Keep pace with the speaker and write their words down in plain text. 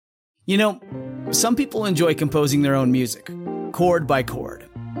You know, some people enjoy composing their own music, chord by chord,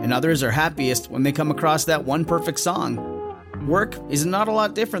 and others are happiest when they come across that one perfect song. Work is not a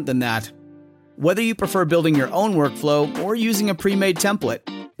lot different than that. Whether you prefer building your own workflow or using a pre-made template,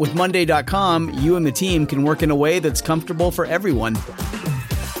 with Monday.com, you and the team can work in a way that's comfortable for everyone.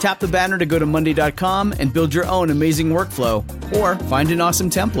 Tap the banner to go to Monday.com and build your own amazing workflow, or find an awesome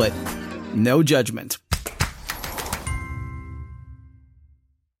template. No judgment.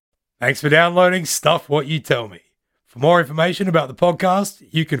 Thanks for downloading Stuff What You Tell Me. For more information about the podcast,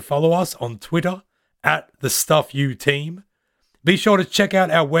 you can follow us on Twitter @TheStuffYouTeam. Be sure to check out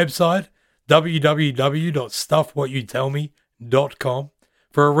our website, www.stuffwhatyoutellme.com,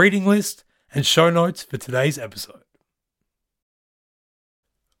 for a reading list and show notes for today's episode.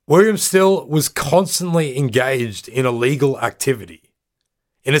 William Still was constantly engaged in illegal activity.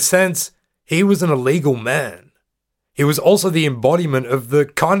 In a sense, he was an illegal man. He was also the embodiment of the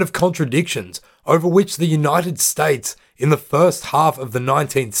kind of contradictions over which the United States in the first half of the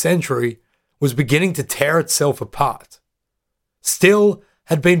 19th century was beginning to tear itself apart. Still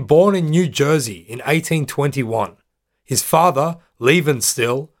had been born in New Jersey in 1821. His father, Levan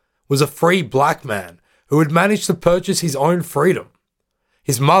Still, was a free black man who had managed to purchase his own freedom.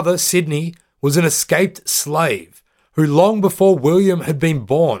 His mother, Sydney, was an escaped slave who long before William had been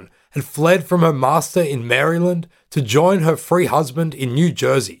born had fled from her master in Maryland to join her free husband in New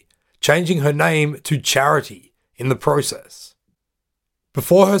Jersey, changing her name to Charity in the process.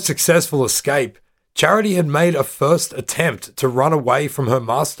 Before her successful escape, Charity had made a first attempt to run away from her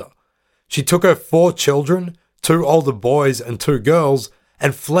master. She took her 4 children, 2 older boys and 2 girls,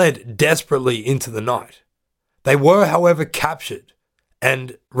 and fled desperately into the night. They were, however, captured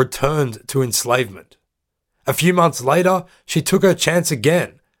and returned to enslavement. A few months later, she took her chance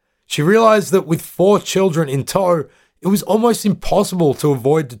again. She realized that with 4 children in tow, it was almost impossible to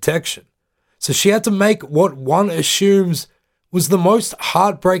avoid detection. So she had to make what one assumes was the most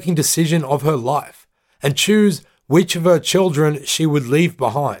heartbreaking decision of her life and choose which of her children she would leave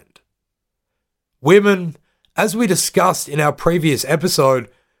behind. Women, as we discussed in our previous episode,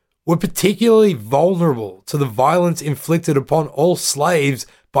 were particularly vulnerable to the violence inflicted upon all slaves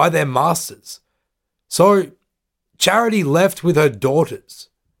by their masters. So Charity left with her daughters,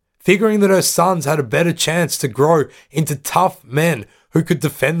 figuring that her sons had a better chance to grow into tough men who could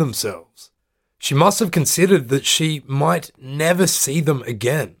defend themselves. She must have considered that she might never see them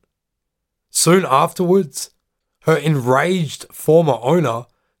again. Soon afterwards, her enraged former owner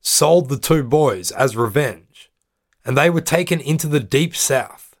sold the 2 boys as revenge, and they were taken into the Deep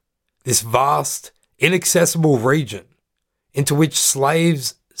South, this vast, inaccessible region into which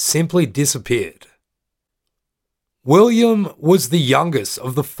slaves simply disappeared. William was the youngest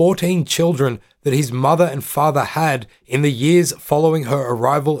of the 14 children that his mother and father had in the years following her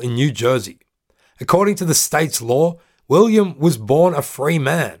arrival in New Jersey. According to the state's law, William was born a free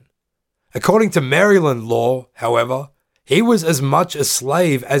man. According to Maryland law, however, he was as much a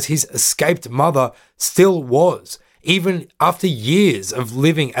slave as his escaped mother still was, even after years of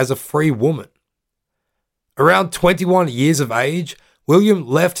living as a free woman. Around 21 years of age, William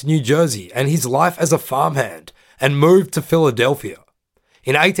left New Jersey and his life as a farmhand and moved to Philadelphia.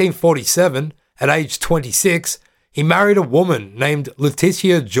 In 1847, at age 26, he married a woman named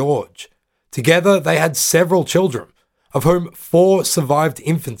Letitia George. Together, they had several children, of whom 4 survived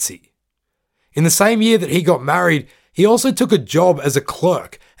infancy. In the same year that he got married, he also took a job as a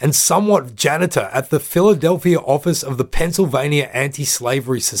clerk and somewhat janitor at the Philadelphia office of the Pennsylvania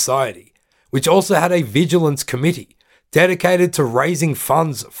Anti-Slavery Society, which also had a vigilance committee dedicated to raising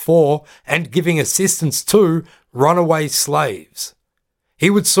funds for and giving assistance to runaway slaves. He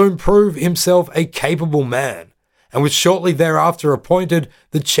would soon prove himself a capable man and was shortly thereafter appointed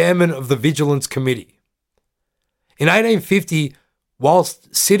the chairman of the Vigilance Committee. In 1850,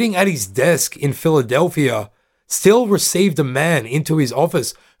 whilst sitting at his desk in Philadelphia, Still received a man into his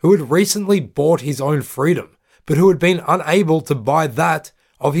office who had recently bought his own freedom, but who had been unable to buy that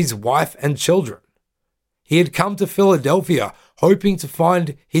of his wife and children. He had come to Philadelphia hoping to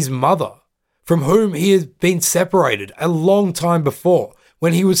find his mother, from whom he had been separated a long time before,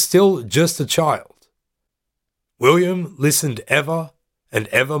 when he was still just a child. William listened ever and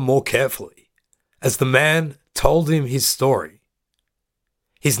ever more carefully as the man told him his story.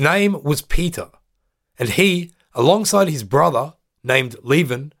 His name was Peter, and he, alongside his brother, named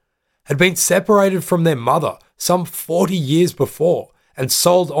Levan, had been separated from their mother some 40 years before and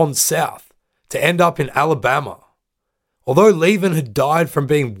sold on south to end up in Alabama. Although Levan had died from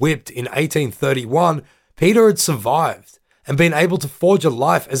being whipped in 1831, Peter had survived and been able to forge a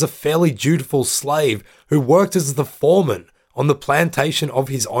life as a fairly dutiful slave who worked as the foreman on the plantation of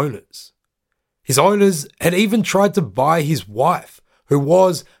his owners. His owners had even tried to buy his wife, who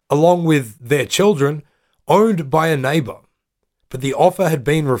was, along with their children, owned by a neighbor, but the offer had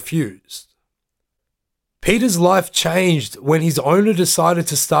been refused. Peter's life changed when his owner decided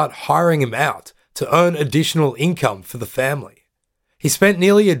to start hiring him out to earn additional income for the family. He spent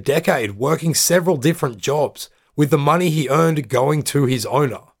nearly a decade working several different jobs, with the money he earned going to his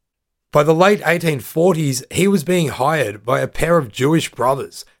owner. By the late 1840s, he was being hired by a pair of Jewish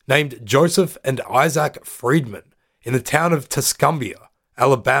brothers named Joseph and Isaac Friedman in the town of Tuscumbia,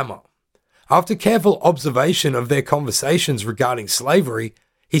 Alabama. After careful observation of their conversations regarding slavery,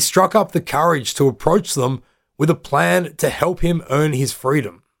 he struck up the courage to approach them with a plan to help him earn his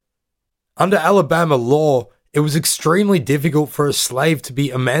freedom. Under Alabama law, it was extremely difficult for a slave to be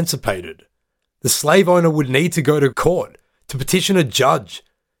emancipated. The slave owner would need to go to court to petition a judge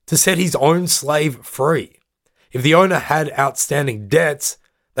to set his own slave free. If the owner had outstanding debts,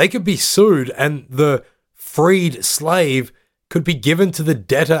 they could be sued and the freed slave could be given to the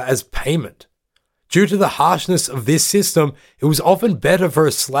debtor as payment. Due to the harshness of this system, it was often better for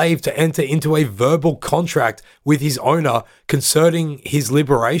a slave to enter into a verbal contract with his owner concerning his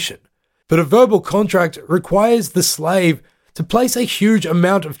liberation. But a verbal contract requires the slave to place a huge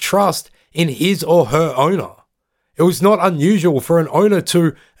amount of trust in his or her owner. It was not unusual for an owner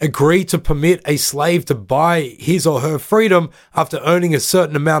to agree to permit a slave to buy his or her freedom after earning a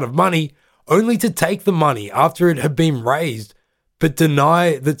certain amount of money, only to take the money after it had been raised, but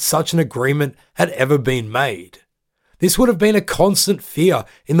deny that such an agreement had ever been made. This would have been a constant fear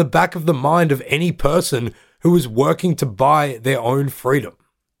in the back of the mind of any person who was working to buy their own freedom.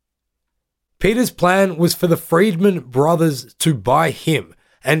 Peter's plan was for the Friedman brothers to buy him,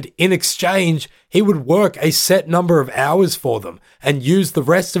 and in exchange, he would work a set number of hours for them and use the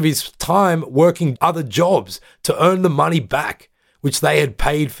rest of his time working other jobs to earn the money back, which they had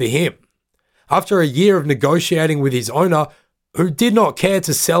paid for him. After a year of negotiating with his owner, who did not care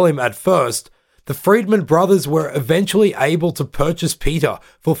to sell him at first, the Friedman brothers were eventually able to purchase Peter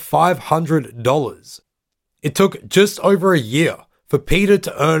for $500. It took just over a year for Peter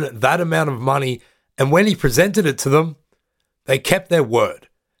to earn that amount of money, and when he presented it to them, they kept their word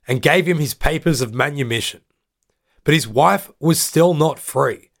and gave him his papers of manumission. But his wife was still not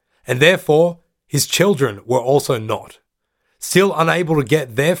free, and therefore his children were also not. Still unable to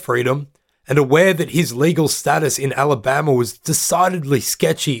get their freedom, and aware that his legal status in Alabama was decidedly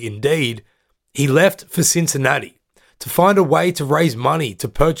sketchy indeed, he left for Cincinnati to find a way to raise money to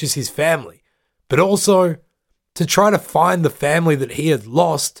purchase his family, but also to try to find the family that he had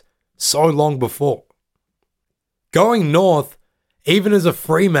lost so long before. Going north, even as a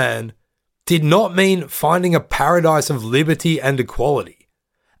free man, did not mean finding a paradise of liberty and equality.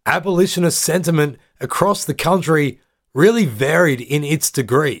 Abolitionist sentiment across the country really varied in its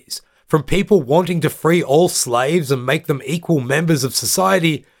degrees, from people wanting to free all slaves and make them equal members of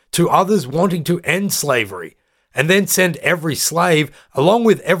society to others wanting to end slavery and then send every slave, along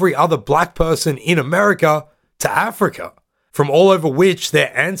with every other black person in America, to Africa, from all over which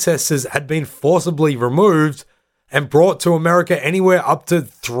their ancestors had been forcibly removed and brought to America anywhere up to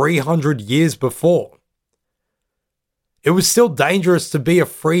 300 years before. It was still dangerous to be a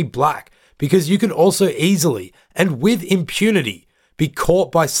free black because you could also easily and with impunity be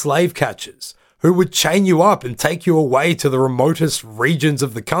caught by slave catchers who would chain you up and take you away to the remotest regions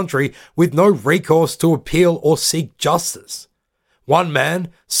of the country with no recourse to appeal or seek justice. One man,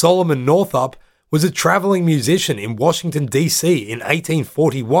 Solomon Northup, was a traveling musician in Washington, D.C. in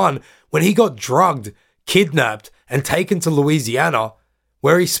 1841 when he got drugged, kidnapped, and taken to Louisiana,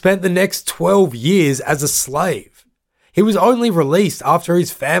 where he spent the next 12 years as a slave. He was only released after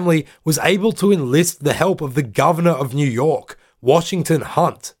his family was able to enlist the help of the governor of New York, Washington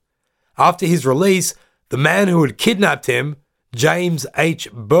Hunt. After his release, the man who had kidnapped him, James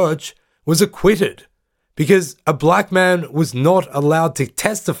H. Birch, was acquitted because a black man was not allowed to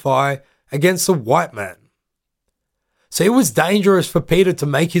testify against a white man. So it was dangerous for Peter to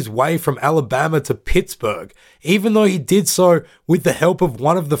make his way from Alabama to Pittsburgh, even though he did so with the help of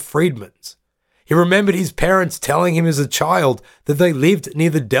one of the Friedmans. He remembered his parents telling him as a child that they lived near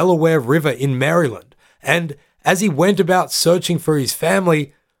the Delaware River in Maryland, and as he went about searching for his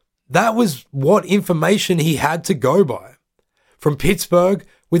family, that was what information he had to go by. From Pittsburgh,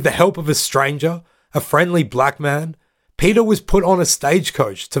 with the help of a stranger, a friendly black man, Peter was put on a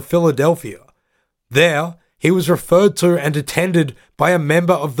stagecoach to Philadelphia. There, he was referred to and attended by a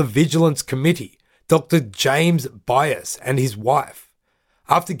member of the Vigilance Committee, Dr. James Bias, and his wife.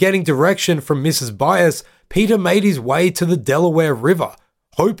 After getting direction from Mrs. Bias, Peter made his way to the Delaware River,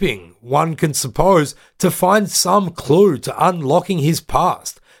 hoping, one can suppose, to find some clue to unlocking his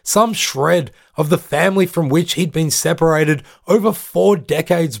past, some shred of the family from which he'd been separated over 4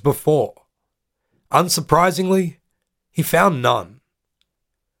 decades before. Unsurprisingly, he found none.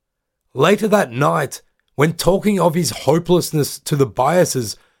 Later that night, when talking of his hopelessness to the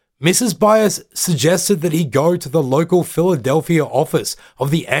Biases, Mrs. Bias suggested that he go to the local Philadelphia office of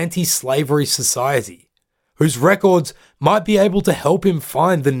the Anti-Slavery Society, whose records might be able to help him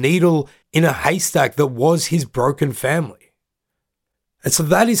find the needle in a haystack that was his broken family. And so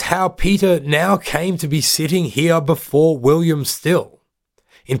that is how Peter now came to be sitting here before William Still.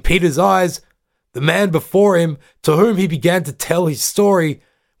 In Peter's eyes, the man before him, to whom he began to tell his story,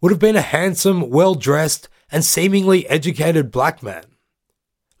 would have been a handsome, well-dressed, and seemingly educated black man,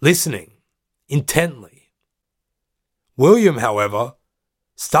 listening intently. William, however,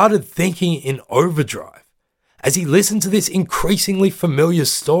 started thinking in overdrive as he listened to this increasingly familiar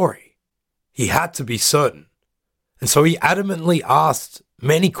story. He had to be certain, and so he adamantly asked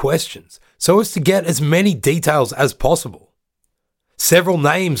many questions so as to get as many details as possible. Several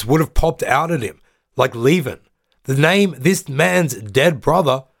names would have popped out at him, like Levin, the name this man's dead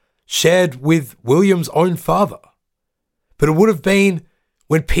brother shared with William's own father. But it would have been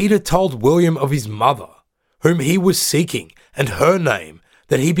when Peter told William of his mother, whom he was seeking, and her name,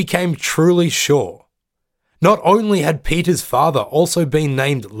 that he became truly sure. Not only had Peter's father also been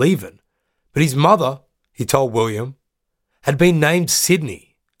named Levin, but his mother, he told William, had been named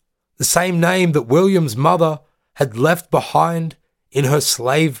Sydney, the same name that William's mother had left behind in her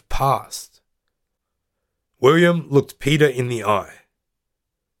slave past. William looked Peter in the eye.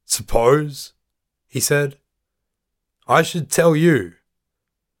 "Suppose," he said, "I should tell you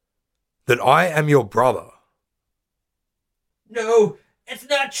that I am your brother." No, it's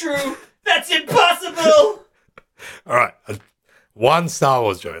not true. That's impossible. All right, one Star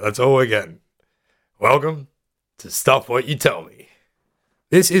Wars joke. That's all we're getting. Welcome to Stuff What You Tell Me.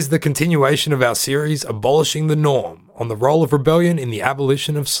 This is the continuation of our series, Abolishing the Norm, on the role of rebellion in the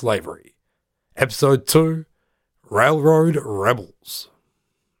abolition of slavery. Episode 2, Railroad Rebels.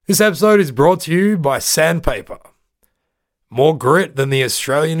 This episode is brought to you by Sandpaper. More grit than the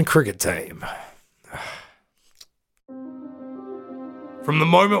Australian cricket team. From the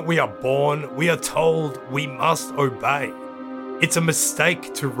moment we are born, we are told we must obey. It's a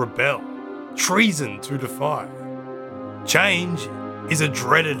mistake to rebel, treason to defy. Change is a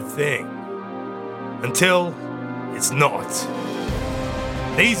dreaded thing, until it's not.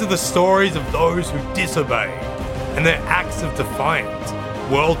 These are the stories of those who disobey, and their acts of defiance,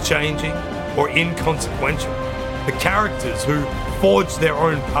 world-changing or inconsequential. The characters who forge their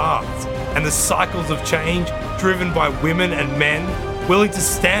own paths, and the cycles of change driven by women and men willing to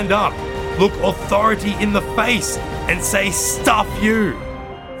stand up, look authority in the face, and say, "Stuff you,"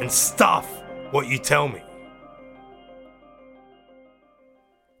 and stuff what you tell me.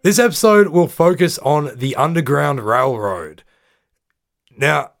 This episode will focus on the Underground Railroad.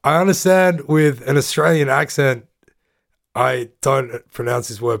 Now, I understand with an Australian accent, I don't pronounce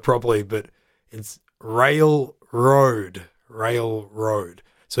this word properly, but it's railroad. Railroad.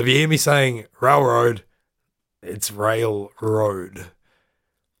 So if you hear me saying railroad, it's railroad.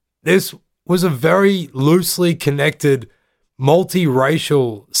 This was a very loosely connected,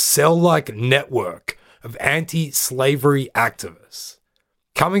 multiracial, cell-like network of anti-slavery activists,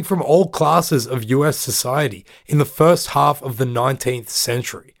 coming from all classes of US society in the first half of the 19th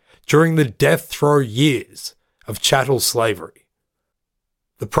century, during the death throw years of chattel slavery.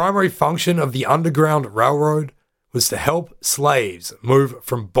 The primary function of the Underground Railroad was to help slaves move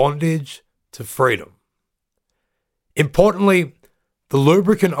from bondage to freedom. Importantly, the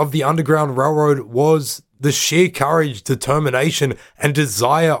lubricant of the Underground Railroad was the sheer courage, determination, and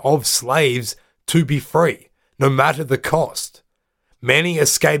desire of slaves to be free, no matter the cost. Many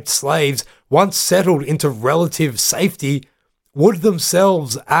escaped slaves, once settled into relative safety, would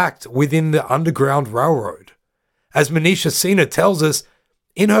themselves act within the Underground Railroad. As Manisha Sina tells us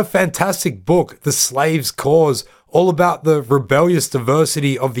in her fantastic book, The Slave's Cause, all about the rebellious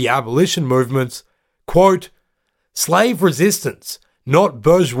diversity of the abolition movements, quote, "Slave resistance, not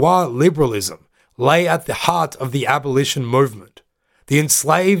bourgeois liberalism, lay at the heart of the abolition movement. The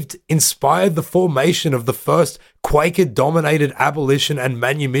enslaved inspired the formation of the first Quaker-dominated abolition and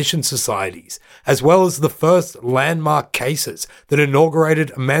manumission societies, as well as the first landmark cases that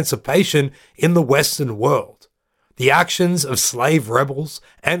inaugurated emancipation in the Western world. The actions of slave rebels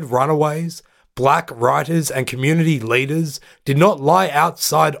and runaways, black writers and community leaders did not lie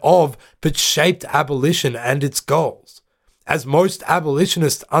outside of, but shaped abolition and its goals. As most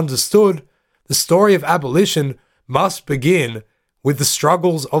abolitionists understood, the story of abolition must begin with the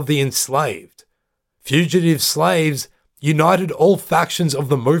struggles of the enslaved. Fugitive slaves united all factions of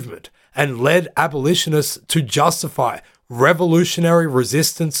the movement and led abolitionists to justify revolutionary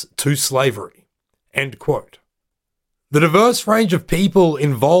resistance to slavery." End quote. The diverse range of people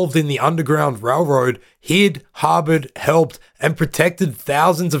involved in the Underground Railroad hid, harbored, helped, and protected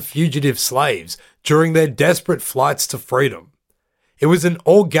thousands of fugitive slaves during their desperate flights to freedom. It was an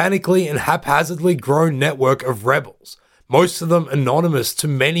organically and haphazardly grown network of rebels, most of them anonymous to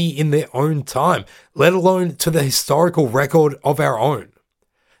many in their own time, let alone to the historical record of our own.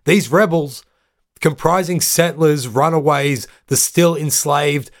 These rebels, comprising settlers, runaways, the still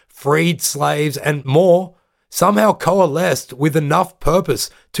enslaved, freed slaves, and more, somehow coalesced with enough purpose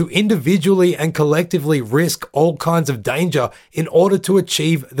to individually and collectively risk all kinds of danger in order to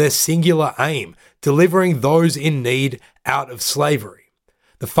achieve their singular aim, delivering those in need out of slavery.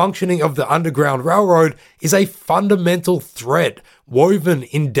 The functioning of the Underground Railroad is a fundamental thread woven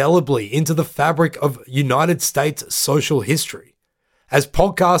indelibly into the fabric of United States social history. As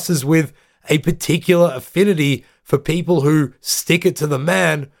podcasters with a particular affinity for people who stick it to the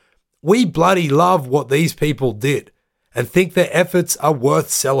man, we bloody love what these people did and think their efforts are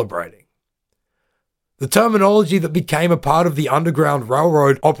worth celebrating. The terminology that became a part of the Underground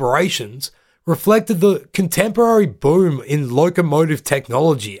Railroad operations reflected the contemporary boom in locomotive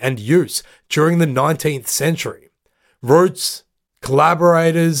technology and use during the 19th century. Routes,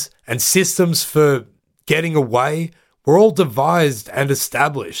 collaborators, and systems for getting away were all devised and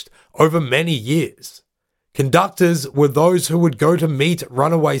established over many years. Conductors were those who would go to meet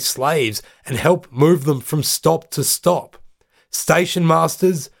runaway slaves and help move them from stop to stop. Station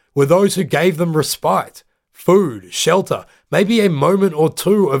masters were those who gave them respite, food, shelter, maybe a moment or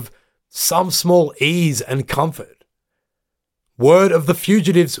two of some small ease and comfort. Word of the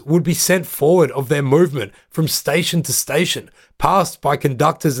fugitives would be sent forward of their movement from station to station, passed by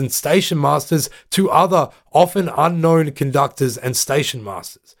conductors and station masters to other, often unknown conductors and station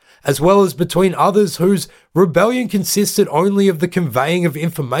masters, as well as between others whose rebellion consisted only of the conveying of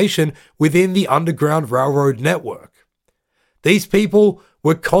information within the Underground Railroad network. These people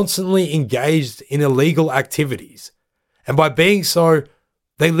were constantly engaged in illegal activities, and by being so,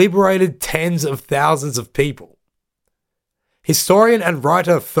 they liberated tens of thousands of people. Historian and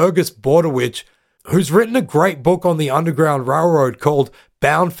writer Fergus Bordewich, who's written a great book on the Underground Railroad called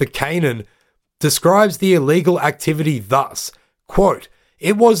Bound for Canaan, describes the illegal activity thus, quote,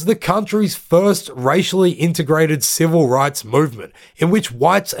 "It was the country's first racially integrated civil rights movement in which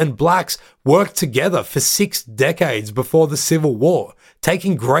whites and blacks worked together for 6 decades before the Civil War,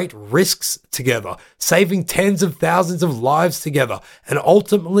 taking great risks together, saving tens of thousands of lives together, and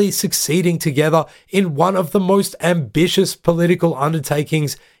ultimately succeeding together in one of the most ambitious political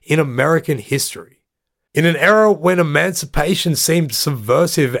undertakings in American history. In an era when emancipation seemed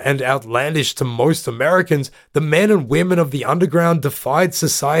subversive and outlandish to most Americans, the men and women of the underground defied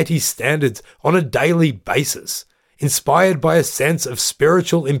society's standards on a daily basis, inspired by a sense of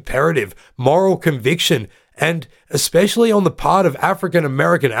spiritual imperative, moral conviction, and, especially on the part of African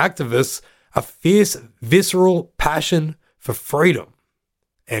American activists, a fierce, visceral passion for freedom."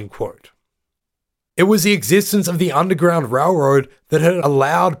 End quote. It was the existence of the Underground Railroad that had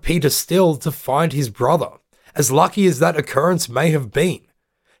allowed Peter Still to find his brother, as lucky as that occurrence may have been.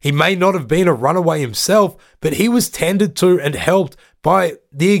 He may not have been a runaway himself, but he was tended to and helped by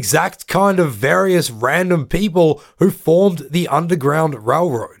the exact kind of various random people who formed the Underground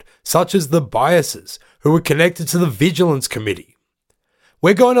Railroad, such as the Biases, who were connected to the Vigilance Committee.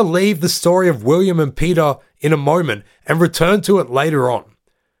 We're going to leave the story of William and Peter in a moment and return to it later on.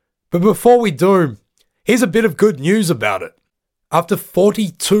 But before we do, here's a bit of good news about it. After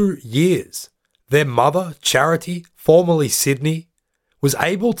 42 years, their mother, Charity, formerly Sydney, was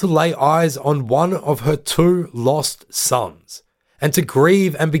able to lay eyes on one of her 2 lost sons and to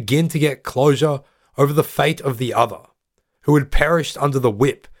grieve and begin to get closure over the fate of the other, who had perished under the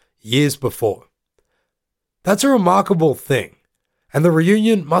whip years before. That's a remarkable thing, and the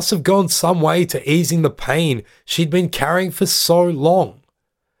reunion must have gone some way to easing the pain she'd been carrying for so long.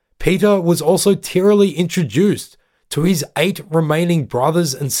 Peter was also tearily introduced to his 8 remaining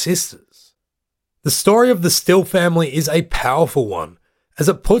brothers and sisters. The story of the Still family is a powerful one, as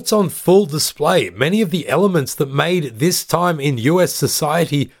it puts on full display many of the elements that made this time in US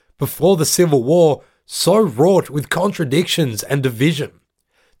society before the Civil War so wrought with contradictions and division.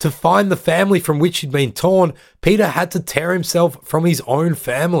 To find the family from which he'd been torn, Peter had to tear himself from his own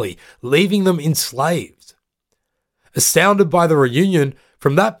family, leaving them enslaved. Astounded by the reunion,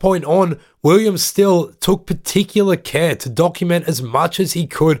 From that point on, William Still took particular care to document as much as he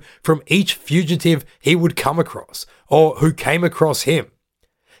could from each fugitive he would come across, or who came across him.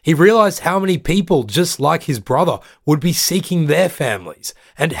 He realized how many people, just like his brother, would be seeking their families,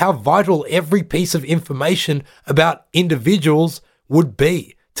 and how vital every piece of information about individuals would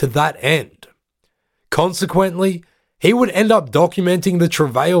be to that end. Consequently, he would end up documenting the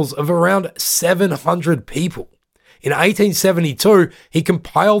travails of around 700 people. In 1872, he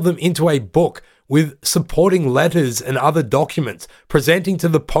compiled them into a book with supporting letters and other documents presenting to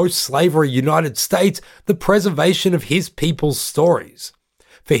the post-slavery United States the preservation of his people's stories.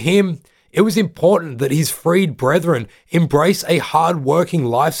 For him, it was important that his freed brethren embrace a hard-working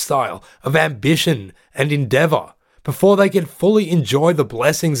lifestyle of ambition and endeavor before they could fully enjoy the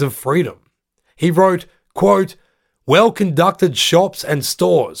blessings of freedom. He wrote, quote, "Well-conducted shops and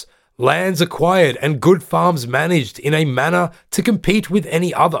stores, lands acquired and good farms managed in a manner to compete with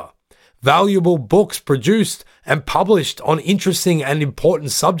any other, valuable books produced and published on interesting and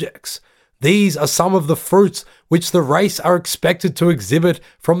important subjects. These are some of the fruits which the race are expected to exhibit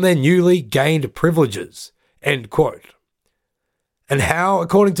from their newly gained privileges." End quote. And how,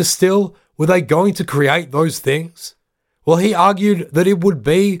 according to Still, were they going to create those things? Well, he argued that it would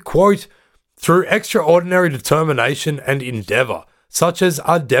be, quote, "through extraordinary determination and endeavor, such as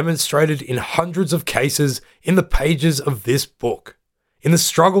are demonstrated in hundreds of cases in the pages of this book, in the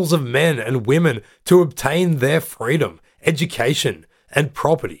struggles of men and women to obtain their freedom, education, and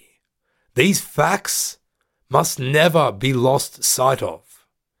property. These facts must never be lost sight of."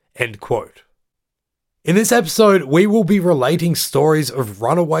 End quote. In this episode, we will be relating stories of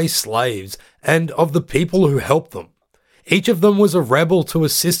runaway slaves and of the people who helped them. Each of them was a rebel to a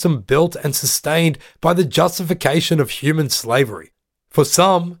system built and sustained by the justification of human slavery. For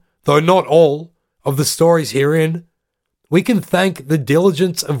some, though not all, of the stories herein, we can thank the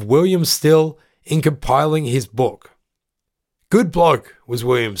diligence of William Still in compiling his book. Good bloke was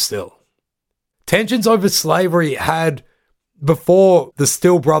William Still. Tensions over slavery had, before the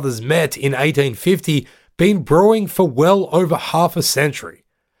Still brothers met in 1850, been brewing for well over half a century.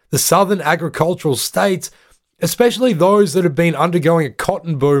 The southern agricultural states, especially those that had been undergoing a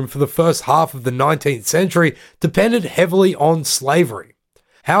cotton boom for the first half of the 19th century, depended heavily on slavery.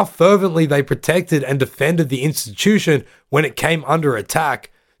 How fervently they protected and defended the institution when it came under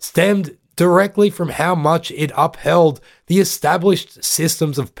attack stemmed directly from how much it upheld the established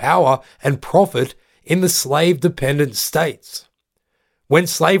systems of power and profit in the slave-dependent states. When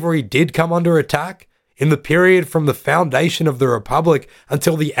slavery did come under attack, in the period from the foundation of the Republic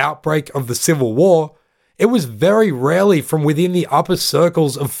until the outbreak of the Civil War, it was very rarely from within the upper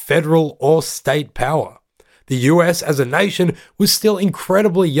circles of federal or state power. The US as a nation was still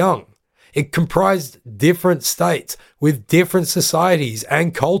incredibly young. It comprised different states with different societies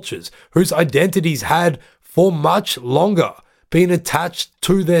and cultures whose identities had, for much longer, been attached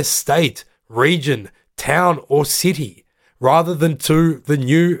to their state, region, town, or city, rather than to the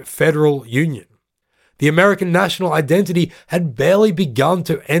new federal union. The American national identity had barely begun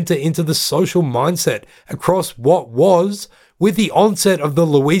to enter into the social mindset across what was, with the onset of the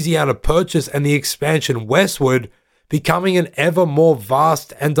Louisiana Purchase and the expansion westward, becoming an ever more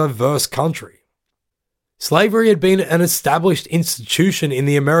vast and diverse country. Slavery had been an established institution in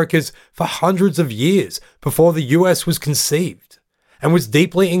the Americas for hundreds of years before the US was conceived, and was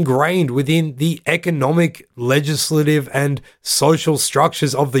deeply ingrained within the economic, legislative, and social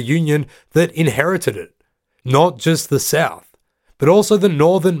structures of the Union that inherited it. Not just the South, but also the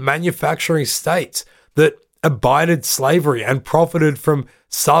northern manufacturing states that abided slavery and profited from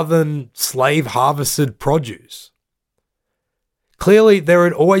southern slave-harvested produce. Clearly, there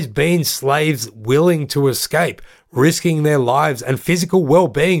had always been slaves willing to escape, risking their lives and physical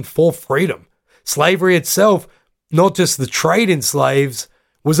well-being for freedom. Slavery itself, not just the trade in slaves,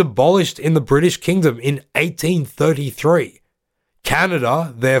 was abolished in the British Kingdom in 1833.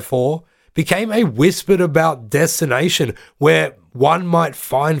 Canada, therefore, became a whispered about destination where one might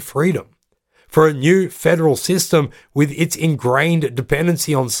find freedom. For a new federal system with its ingrained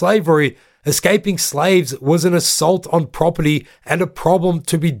dependency on slavery, escaping slaves was an assault on property and a problem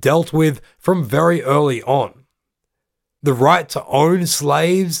to be dealt with from very early on. The right to own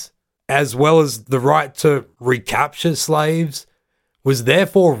slaves, as well as the right to recapture slaves, was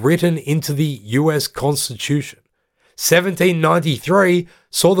therefore written into the US Constitution. 1793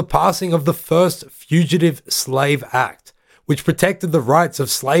 saw the passing of the first Fugitive Slave Act, which protected the rights of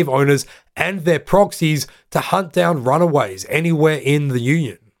slave owners and their proxies to hunt down runaways anywhere in the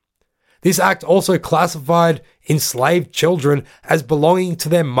Union. This act also classified enslaved children as belonging to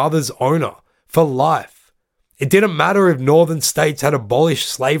their mother's owner for life. It didn't matter if northern states had abolished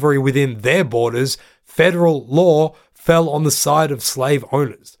slavery within their borders, federal law fell on the side of slave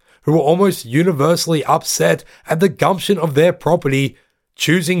owners, who were almost universally upset at the gumption of their property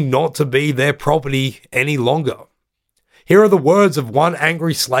choosing not to be their property any longer. Here are the words of one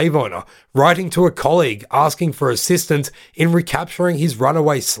angry slave owner writing to a colleague asking for assistance in recapturing his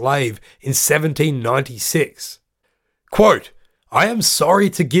runaway slave in 1796. Quote, "I am sorry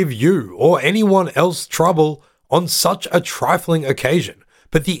to give you or anyone else trouble on such a trifling occasion,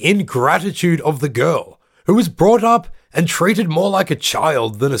 but the ingratitude of the girl, who was brought up and treated more like a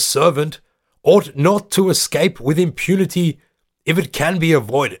child than a servant, ought not to escape with impunity if it can be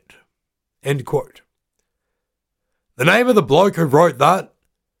avoided." End quote. The name of the bloke who wrote that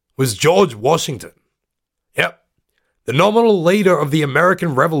was George Washington. Yep, the nominal leader of the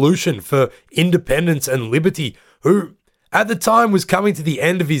American Revolution for independence and liberty, who at the time was coming to the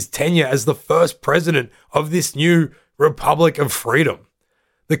end of his tenure as the first president of this new Republic of Freedom.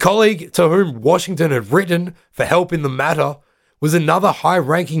 The colleague to whom Washington had written for help in the matter was another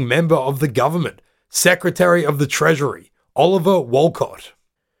high-ranking member of the government, Secretary of the Treasury, Oliver Wolcott.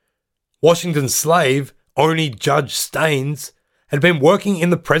 Washington's slave, Oni Judge Staines, had been working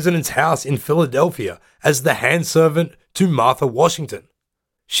in the president's house in Philadelphia as the hand servant to Martha Washington.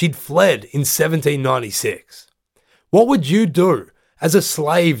 She'd fled in 1796. What would you do as a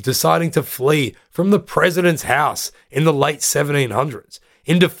slave deciding to flee from the president's house in the late 1700s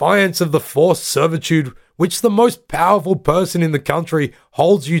in defiance of the forced servitude which the most powerful person in the country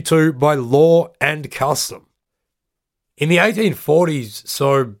holds you to by law and custom? In the 1840s,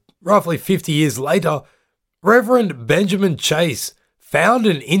 so roughly 50 years later, Reverend Benjamin Chase found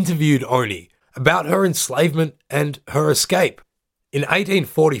and interviewed Oni about her enslavement and her escape. In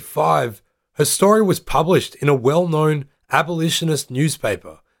 1845, her story was published in a well-known abolitionist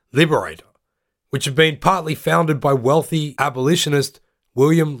newspaper, Liberator, which had been partly founded by wealthy abolitionist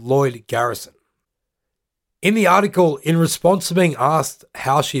William Lloyd Garrison. In the article, in response to being asked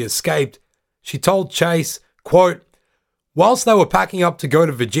how she escaped, she told Chase, quote, "Whilst they were packing up to go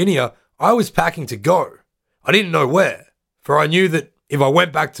to Virginia, I was packing to go. I didn't know where, for I knew that if I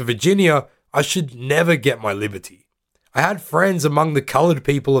went back to Virginia, I should never get my liberty. I had friends among the colored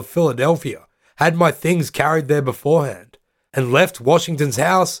people of Philadelphia, had my things carried there beforehand, and left Washington's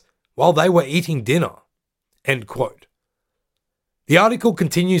house while they were eating dinner." End quote. The article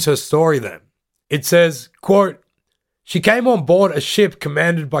continues her story then. It says, quote, "She came on board a ship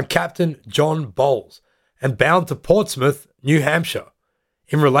commanded by Captain John Bowles and bound to Portsmouth, New Hampshire.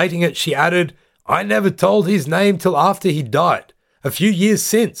 In relating it, she added, 'I never told his name till after he died, a few years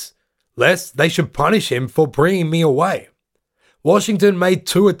since, lest they should punish him for bringing me away. Washington made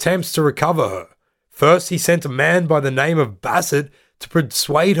 2 attempts to recover her. First, he sent a man by the name of Bassett to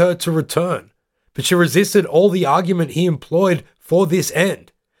persuade her to return, but she resisted all the argument he employed for this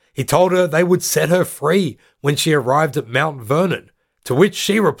end. He told her they would set her free when she arrived at Mount Vernon, to which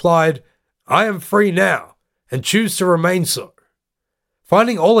she replied, 'I am free now, and choose to remain so.'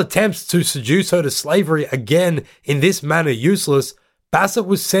 Finding all attempts to seduce her to slavery again in this manner useless, Bassett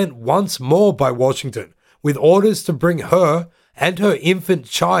was sent once more by Washington with orders to bring her and her infant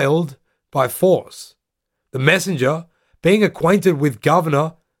child by force. The messenger, being acquainted with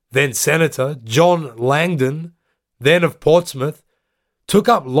Governor, then Senator, John Langdon, then of Portsmouth, took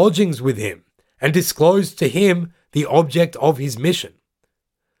up lodgings with him and disclosed to him the object of his mission.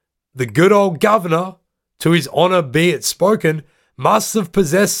 The good old governor, to his honour be it spoken, must have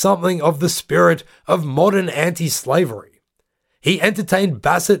possessed something of the spirit of modern anti-slavery. He entertained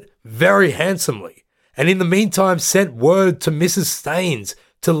Bassett very handsomely, and in the meantime sent word to Mrs. Staines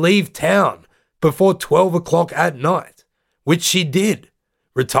to leave town before 12 o'clock at night, which she did,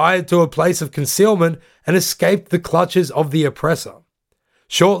 retired to a place of concealment, and escaped the clutches of the oppressor.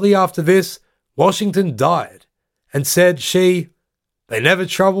 Shortly after this, Washington died, and said she, 'They never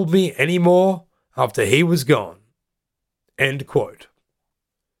troubled me any more after he was gone.'" End quote.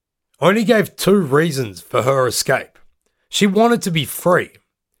 Oni gave 2 reasons for her escape. She wanted to be free,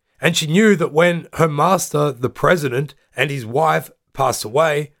 and she knew that when her master, the president, and his wife passed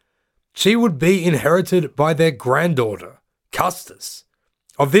away, she would be inherited by their granddaughter, Custis.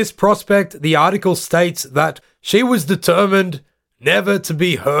 Of this prospect, the article states that she was determined never to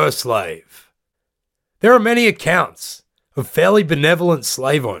be her slave. There are many accounts of fairly benevolent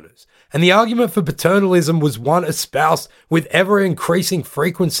slave owners, and the argument for paternalism was one espoused with ever-increasing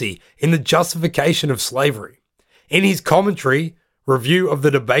frequency in the justification of slavery. In his commentary, Review of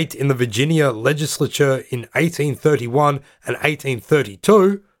the Debate in the Virginia Legislature in 1831 and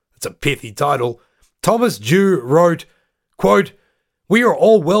 1832, it's a pithy title, Thomas Dew wrote, quote, We are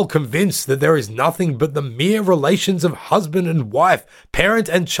all well convinced that there is nothing but the mere relations of husband and wife, parent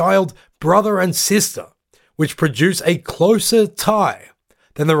and child, brother and sister, which produce a closer tie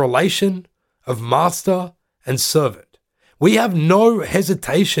than the relation of master and servant. We have no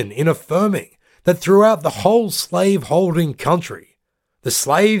hesitation in affirming that throughout the whole slave-holding country, the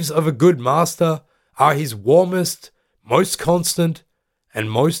slaves of a good master are his warmest, most constant, and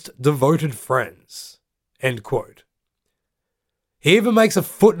most devoted friends." End quote. He even makes a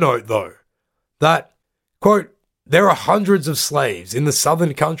footnote, though, that, quote, "There are hundreds of slaves in the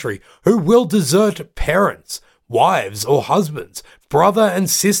southern country who will desert parents, wives or husbands, brother and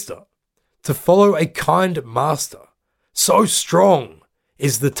sister, to follow a kind master. So strong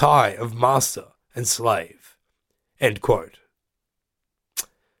is the tie of master and slave." End quote.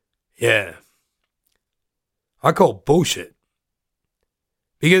 Yeah. I call bullshit.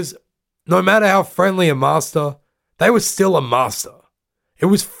 Because no matter how friendly a master, they were still a master. It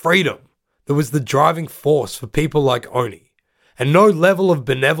was freedom that was the driving force for people like Oni, and no level of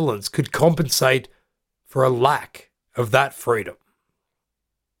benevolence could compensate for a lack of that freedom.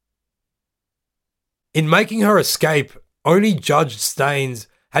 In making her escape, Oni judged Staines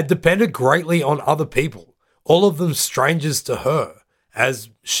had depended greatly on other people, all of them strangers to her, as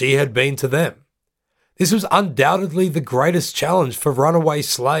she had been to them. This was undoubtedly the greatest challenge for runaway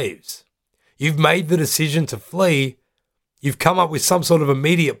slaves. You've made the decision to flee, you've come up with some sort of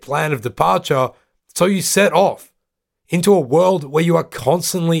immediate plan of departure, so you set off into a world where you are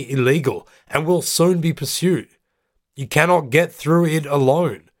constantly illegal and will soon be pursued. You cannot get through it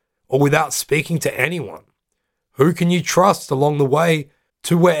alone or without speaking to anyone. Who can you trust along the way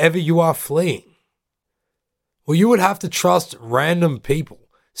to wherever you are fleeing? Well, you would have to trust random people,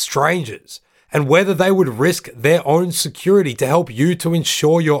 strangers, and whether they would risk their own security to help you to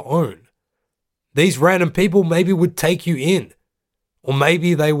ensure your own. These random people maybe would take you in, or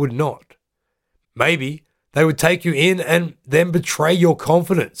maybe they would not. Maybe they would take you in and then betray your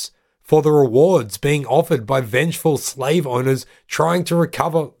confidence for the rewards being offered by vengeful slave owners trying to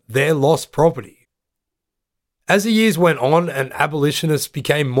recover their lost property. As the years went on and abolitionists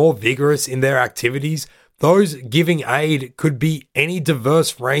became more vigorous in their activities, those giving aid could be any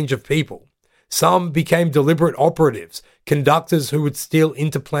diverse range of people. Some became deliberate operatives, conductors who would steal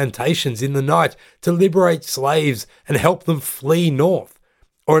into plantations in the night to liberate slaves and help them flee north,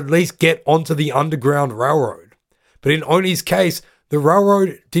 or at least get onto the Underground Railroad. But in Oni's case, the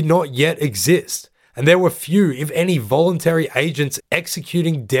railroad did not yet exist, and there were few, if any, voluntary agents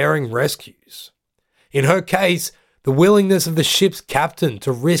executing daring rescues. In her case, the willingness of the ship's captain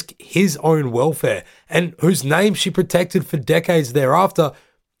to risk his own welfare, and whose name she protected for decades thereafter,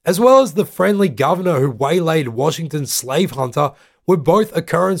 as well as the friendly governor who waylaid Washington's slave hunter, were both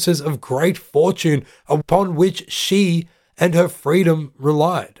occurrences of great fortune upon which she and her freedom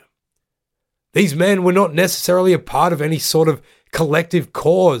relied. These men were not necessarily a part of any sort of collective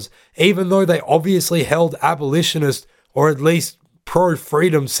cause, even though they obviously held abolitionist or at least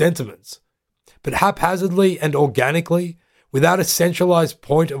pro-freedom sentiments. But haphazardly and organically, without a centralized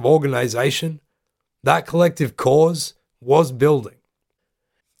point of organization, that collective cause was building.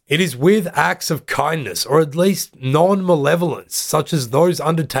 It is with acts of kindness, or at least non-malevolence, such as those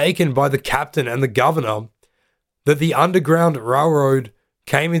undertaken by the captain and the governor, that the Underground Railroad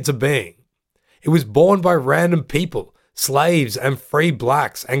came into being. It was born by random people, slaves and free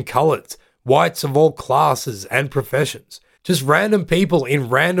blacks and coloreds, whites of all classes and professions, just random people in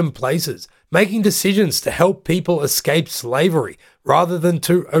random places, making decisions to help people escape slavery rather than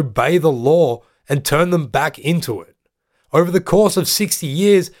to obey the law and turn them back into it. Over the course of 60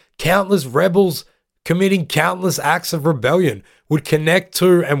 years, countless rebels committing countless acts of rebellion would connect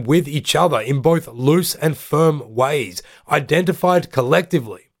to and with each other in both loose and firm ways, identified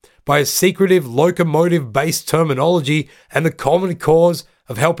collectively by a secretive locomotive-based terminology and the common cause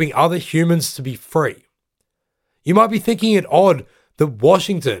of helping other humans to be free. You might be thinking it odd that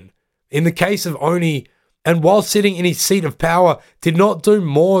Washington, in the case of Oni, and while sitting in his seat of power, did not do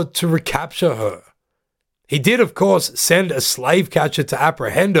more to recapture her. He did, of course, send a slave catcher to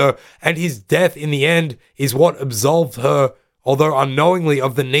apprehend her, and his death in the end is what absolved her, although unknowingly,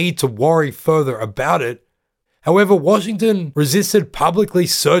 of the need to worry further about it. However, Washington resisted publicly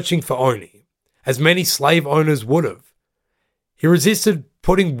searching for Oni, as many slave owners would have. He resisted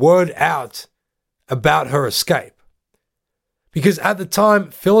putting word out about her escape. Because at the time,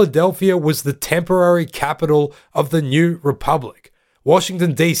 Philadelphia was the temporary capital of the new republic.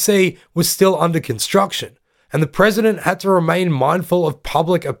 Washington, D.C. was still under construction, and the president had to remain mindful of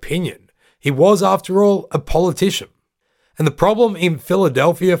public opinion. He was, after all, a politician. And the problem in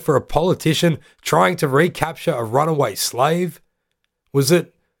Philadelphia for a politician trying to recapture a runaway slave was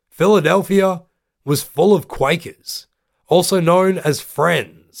that Philadelphia was full of Quakers, also known as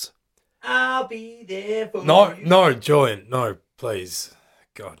Friends. I'll be there for you. No, Julian, no, please.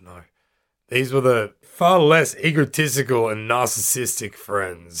 God, no. These were the far less egotistical and narcissistic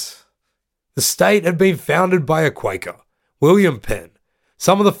Friends. The state had been founded by a Quaker, William Penn.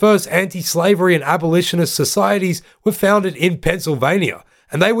 Some of the first anti-slavery and abolitionist societies were founded in Pennsylvania,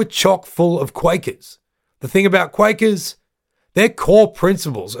 and they were chock full of Quakers. The thing about Quakers, their core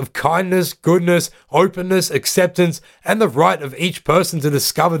principles of kindness, goodness, openness, acceptance, and the right of each person to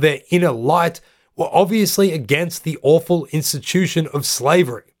discover their inner light were obviously against the awful institution of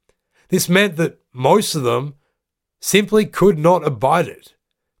slavery. This meant that most of them simply could not abide it,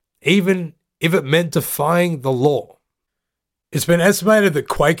 even if it meant defying the law. It's been estimated that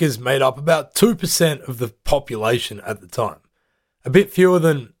Quakers made up about 2% of the population at the time, a bit fewer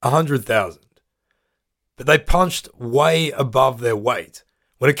than 100,000. But they punched way above their weight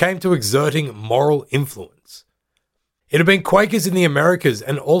when it came to exerting moral influence. It had been Quakers in the Americas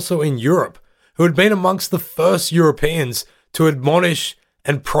and also in Europe who had been amongst the first Europeans to admonish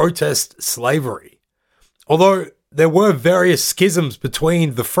and protest slavery. Although there were various schisms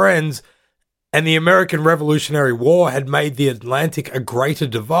between the Friends and the American Revolutionary War had made the Atlantic a greater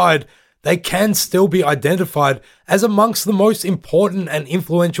divide, they can still be identified as amongst the most important and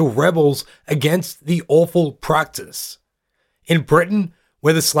influential rebels against the awful practice. In Britain,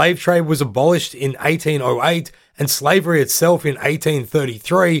 where the slave trade was abolished in 1808 and slavery itself in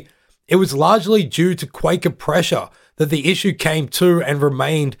 1833, it was largely due to Quaker pressure that the issue came to and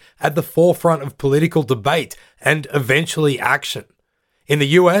remained at the forefront of political debate and eventually action. In the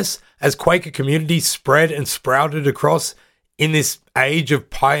US, as Quaker communities spread and sprouted across in this age of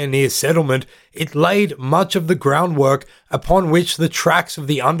pioneer settlement, it laid much of the groundwork upon which the tracks of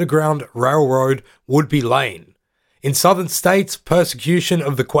the Underground Railroad would be laid. In southern states, persecution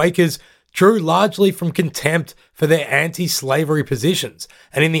of the Quakers drew largely from contempt for their anti-slavery positions,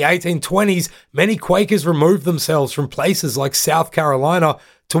 and in the 1820s, many Quakers removed themselves from places like South Carolina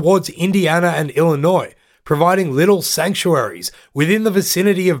towards Indiana and Illinois, providing little sanctuaries within the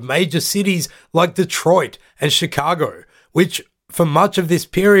vicinity of major cities like Detroit and Chicago, which for much of this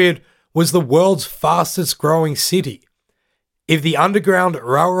period was the world's fastest growing city. If the Underground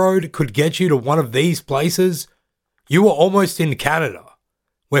Railroad could get you to one of these places, you were almost in Canada,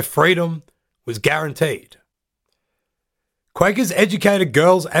 where freedom was guaranteed. Quakers educated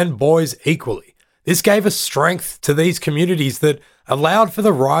girls and boys equally. This gave a strength to these communities that allowed for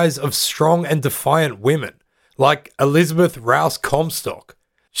the rise of strong and defiant women, like Elizabeth Rouse Comstock.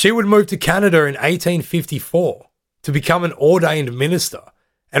 She would move to Canada in 1854 to become an ordained minister,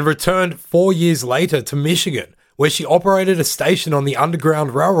 and returned 4 years later to Michigan, where she operated a station on the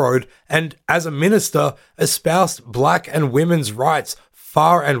Underground Railroad and, as a minister, espoused black and women's rights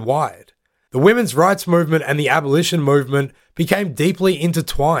far and wide. The women's rights movement and the abolition movement became deeply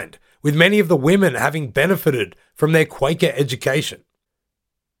intertwined, with many of the women having benefited from their Quaker education.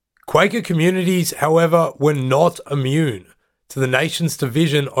 Quaker communities, however, were not immune to the nation's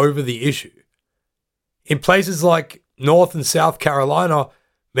division over the issue. In places like North and South Carolina,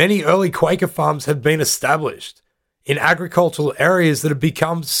 many early Quaker farms had been established in agricultural areas that had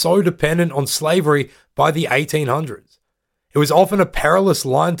become so dependent on slavery by the 1800s. It was often a perilous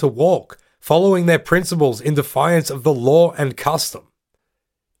line to walk, following their principles in defiance of the law and custom.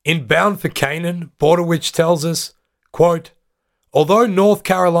 In Bound for Canaan, Bordewich tells us, quote, "Although North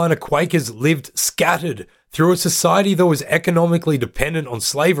Carolina Quakers lived scattered through a society that was economically dependent on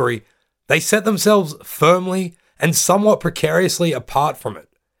slavery, they set themselves firmly and somewhat precariously apart from it.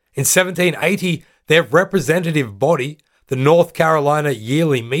 In 1780, their representative body, the North Carolina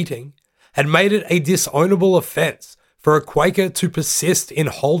Yearly Meeting, had made it a disownable offense for a Quaker to persist in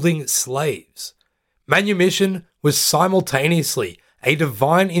holding slaves. Manumission was simultaneously a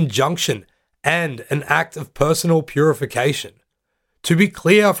divine injunction and an act of personal purification. To be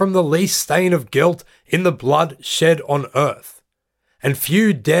clear from the least stain of guilt in the blood shed on earth, and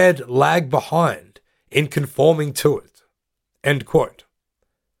few dared lag behind in conforming to it." End quote.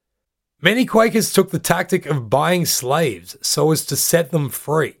 Many Quakers took the tactic of buying slaves so as to set them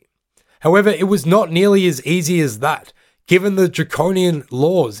free. However, it was not nearly as easy as that, given the draconian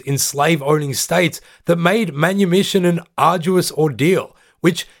laws in slave-owning states that made manumission an arduous ordeal,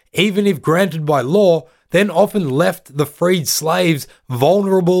 which, even if granted by law, then often left the freed slaves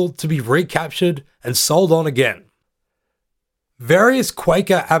vulnerable to be recaptured and sold on again. Various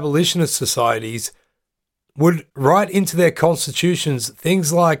Quaker abolitionist societies would write into their constitutions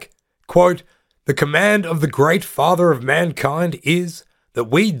things like, quote, "The command of the great Father of mankind is that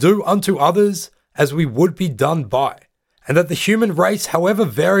we do unto others as we would be done by, and that the human race, however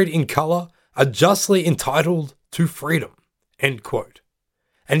varied in colour, are justly entitled to freedom. End quote.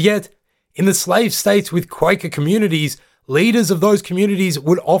 And yet, in the slave states with Quaker communities, leaders of those communities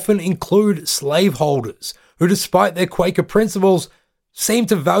would often include slaveholders who, despite their Quaker principles, seemed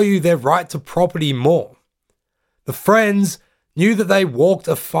to value their right to property more. The Friends knew that they walked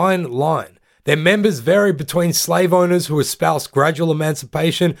a fine line. Their members varied between slave owners who espoused gradual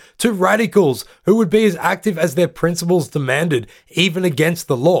emancipation to radicals who would be as active as their principles demanded, even against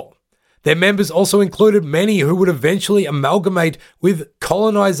the law. Their members also included many who would eventually amalgamate with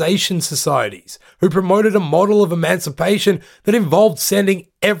colonization societies, who promoted a model of emancipation that involved sending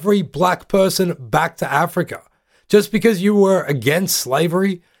every black person back to Africa. Just because you were against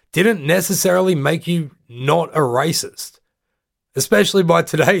slavery didn't necessarily make you not a racist, especially by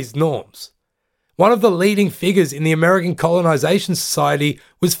today's norms. One of the leading figures in the American Colonization Society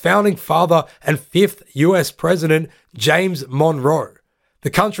was founding father and 5th US President James Monroe. The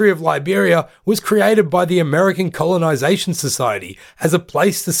country of Liberia was created by the American Colonization Society as a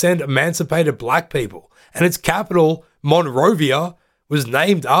place to send emancipated black people, and its capital, Monrovia, was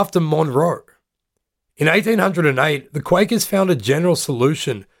named after Monroe. In 1808, the Quakers found a general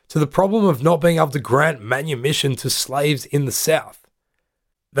solution to the problem of not being able to grant manumission to slaves in the South.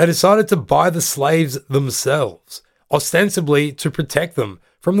 They decided to buy the slaves themselves, ostensibly to protect them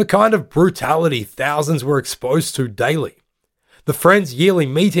from the kind of brutality thousands were exposed to daily. The Friends' yearly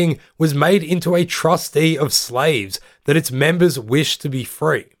meeting was made into a trustee of slaves that its members wished to be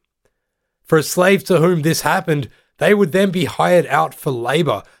free. For a slave to whom this happened, they would then be hired out for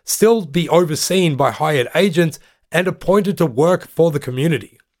labour, still be overseen by hired agents, and appointed to work for the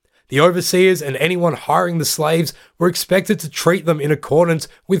community. The overseers and anyone hiring the slaves were expected to treat them in accordance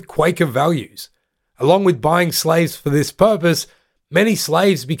with Quaker values. Along with buying slaves for this purpose, many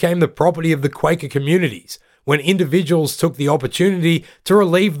slaves became the property of the Quaker communities, when individuals took the opportunity to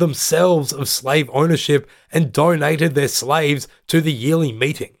relieve themselves of slave ownership and donated their slaves to the yearly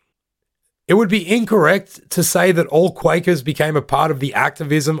meeting. It would be incorrect to say that all Quakers became a part of the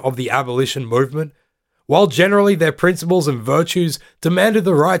activism of the abolition movement. While generally their principles and virtues demanded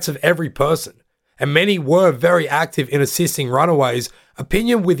the rights of every person, and many were very active in assisting runaways,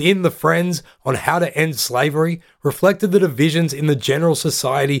 opinion within the Friends on how to end slavery reflected the divisions in the general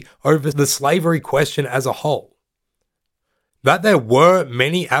society over the slavery question as a whole. That there were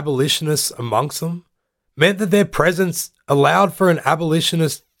many abolitionists amongst them meant that their presence allowed for an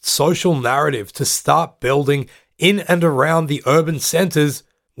abolitionist social narrative to start building in and around the urban centres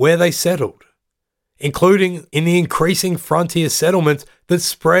where they settled, including in the increasing frontier settlements that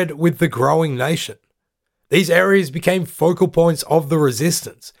spread with the growing nation. These areas became focal points of the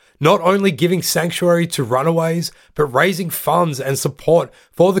resistance, not only giving sanctuary to runaways, but raising funds and support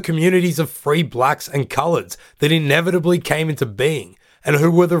for the communities of free blacks and coloureds that inevitably came into being, and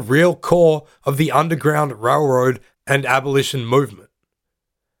who were the real core of the Underground Railroad and abolition movement.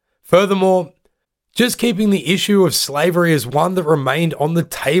 Furthermore, just keeping the issue of slavery as one that remained on the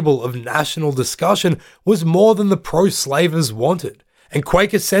table of national discussion was more than the pro-slavers wanted, and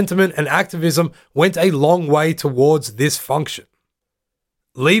Quaker sentiment and activism went a long way towards this function.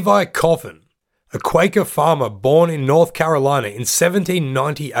 Levi Coffin, a Quaker farmer born in North Carolina in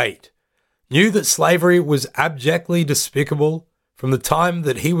 1798, knew that slavery was abjectly despicable from the time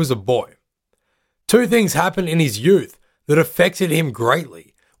that he was a boy. Two things happened in his youth that affected him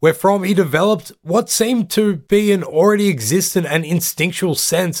greatly, wherefrom he developed what seemed to be an already existent and instinctual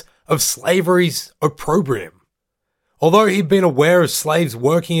sense of slavery's opprobrium. Although he'd been aware of slaves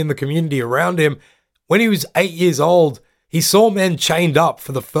working in the community around him, when he was 8 years old, he saw men chained up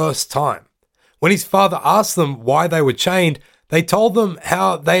for the first time. When his father asked them why they were chained, they told them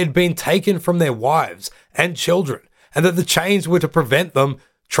how they had been taken from their wives and children, and that the chains were to prevent them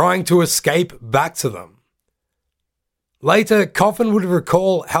trying to escape back to them. Later, Coffin would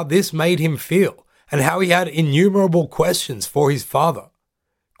recall how this made him feel, and how he had innumerable questions for his father.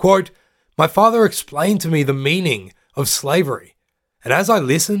 Quote, "My father explained to me the meaning of slavery, and as I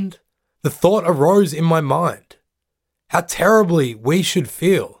listened, the thought arose in my mind, how terribly we should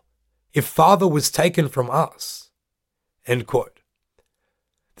feel if father was taken from us." End quote.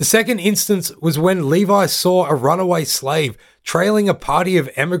 The second instance was when Levi saw a runaway slave trailing a party of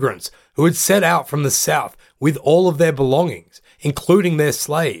emigrants who had set out from the south with all of their belongings, including their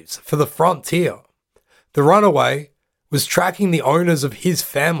slaves, for the frontier. The runaway was tracking the owners of his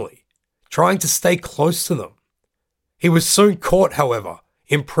family, trying to stay close to them. He was soon caught, however,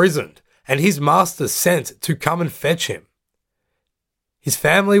 imprisoned, and his master sent to come and fetch him. His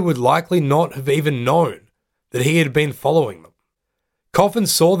family would likely not have even known that he had been following them. Coffin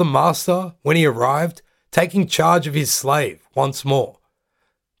saw the master, when he arrived, taking charge of his slave once more.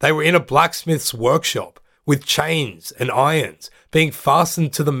 They were in a blacksmith's workshop with chains and irons being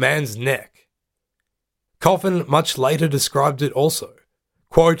fastened to the man's neck. Coffin much later described it also.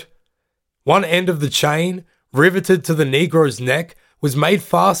 Quote, "One end of the chain, riveted to the Negro's neck, was made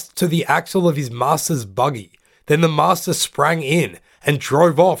fast to the axle of his master's buggy. Then the master sprang in and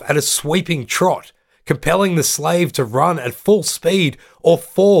drove off at a sweeping trot, compelling the slave to run at full speed or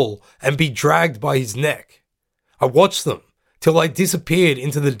fall and be dragged by his neck. I watched them till they disappeared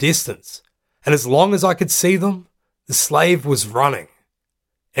into the distance, and as long as I could see them, the slave was running."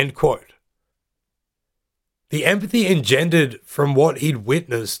 End quote. The empathy engendered from what he'd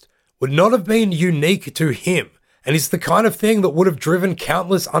witnessed would not have been unique to him, and is the kind of thing that would have driven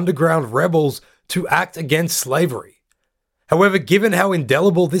countless underground rebels to act against slavery. However, given how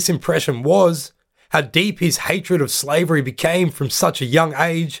indelible this impression was, how deep his hatred of slavery became from such a young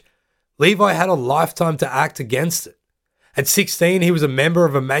age, Levi had a lifetime to act against it. At 16, he was a member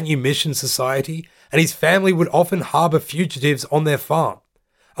of a manumission society, and his family would often harbour fugitives on their farm.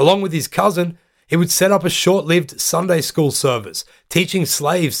 Along with his cousin, he would set up a short-lived Sunday school service, teaching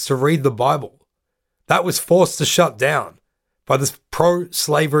slaves to read the Bible. That was forced to shut down by the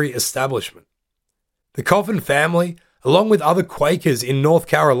pro-slavery establishment. The Coffin family, along with other Quakers in North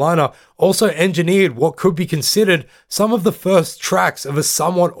Carolina, also engineered what could be considered some of the first tracks of a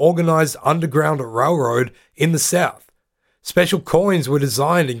somewhat organised underground railroad in the South. Special coins were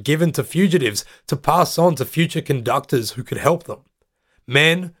designed and given to fugitives to pass on to future conductors who could help them.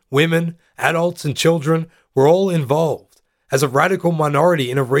 Men, women, adults and children were all involved, as a radical minority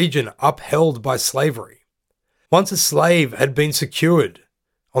in a region upheld by slavery. Once a slave had been secured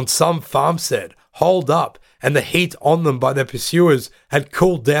on some farmstead, holed up, and the heat on them by their pursuers had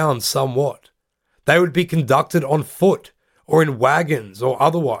cooled down somewhat, they would be conducted on foot or in wagons or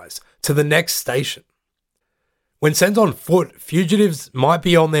otherwise to the next station. When sent on foot, fugitives might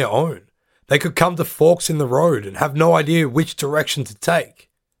be on their own. They could come to forks in the road and have no idea which direction to take.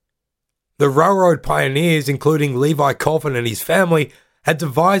 The railroad pioneers, including Levi Coffin and his family, had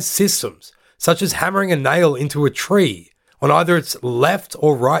devised systems such as hammering a nail into a tree on either its left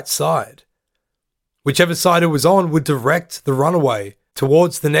or right side. Whichever side it was on would direct the runaway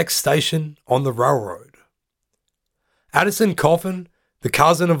towards the next station on the railroad. Addison Coffin, the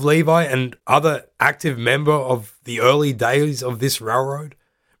cousin of Levi and other active member of the early days of this railroad,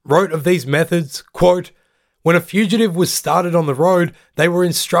 wrote of these methods, quote, "When a fugitive was started on the road, they were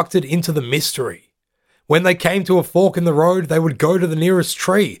instructed into the mystery. When they came to a fork in the road, they would go to the nearest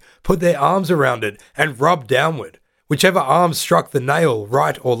tree, put their arms around it, and rub downward. Whichever arm struck the nail,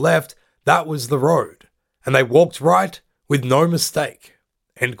 right or left, that was the road, and they walked right with no mistake."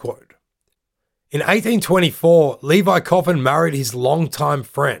 End quote. In 1824, Levi Coffin married his longtime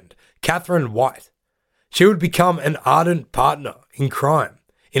friend, Catherine White. She would become an ardent partner in crime,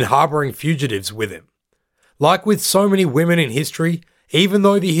 in harbouring fugitives with him. Like with so many women in history, even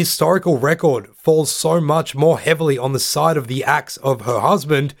though the historical record falls so much more heavily on the side of the acts of her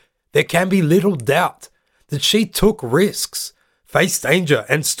husband, there can be little doubt that she took risks, faced danger,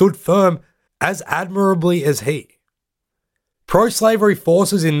 and stood firm as admirably as he. Pro-slavery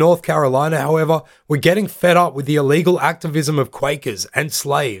forces in North Carolina, however, were getting fed up with the illegal activism of Quakers and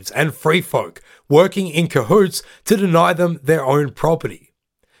slaves and free folk working in cahoots to deny them their own property.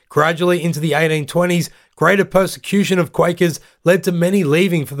 Gradually into the 1820s, greater persecution of Quakers led to many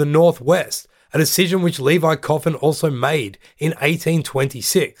leaving for the Northwest, a decision which Levi Coffin also made in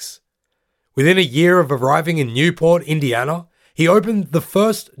 1826. Within a year of arriving in Newport, Indiana, he opened the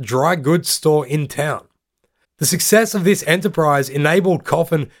first dry goods store in town. The success of this enterprise enabled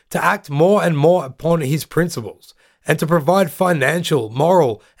Coffin to act more and more upon his principles and to provide financial,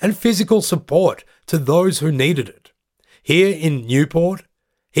 moral, and physical support to those who needed it. Here in Newport,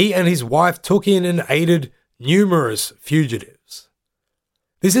 he and his wife took in and aided numerous fugitives.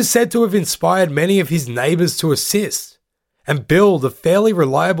 This is said to have inspired many of his neighbours to assist and build a fairly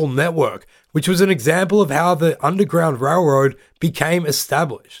reliable network, which was an example of how the Underground Railroad became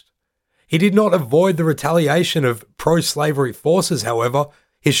established. He did not avoid the retaliation of pro-slavery forces, however,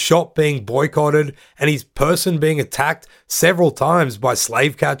 his shop being boycotted and his person being attacked several times by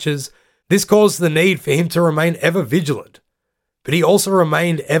slave catchers. This caused the need for him to remain ever vigilant, but he also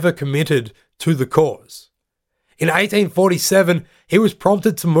remained ever committed to the cause. In 1847, he was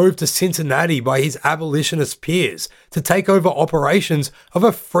prompted to move to Cincinnati by his abolitionist peers to take over operations of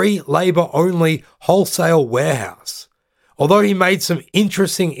a free labor-only wholesale warehouse. Although he made some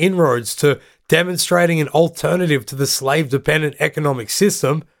interesting inroads to demonstrating an alternative to the slave-dependent economic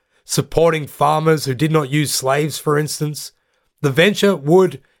system, supporting farmers who did not use slaves, for instance, the venture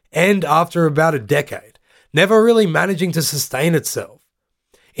would end after about a decade, never really managing to sustain itself.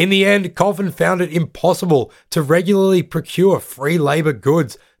 In the end, Coffin found it impossible to regularly procure free labor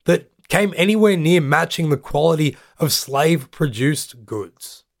goods that came anywhere near matching the quality of slave-produced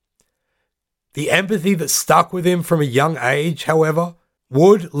goods. The empathy that stuck with him from a young age, however,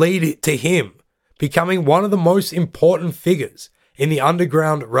 would lead to him becoming one of the most important figures in the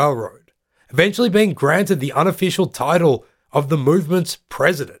Underground Railroad, eventually being granted the unofficial title of the movement's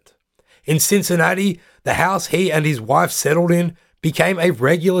president. In Cincinnati, the house he and his wife settled in became a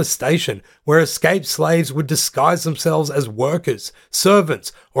regular station where escaped slaves would disguise themselves as workers,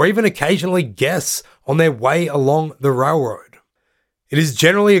 servants, or even occasionally guests on their way along the railroad. It is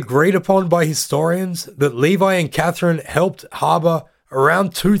generally agreed upon by historians that Levi and Catherine helped harbor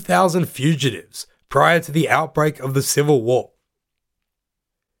around 2,000 fugitives prior to the outbreak of the Civil War.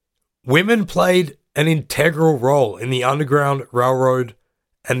 Women played an integral role in the Underground Railroad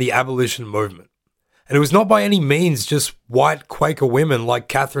and the abolition movement. And it was not by any means just white Quaker women like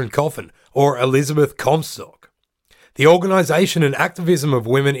Catherine Coffin or Elizabeth Comstock. The organization and activism of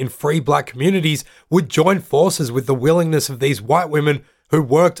women in free black communities would join forces with the willingness of these white women who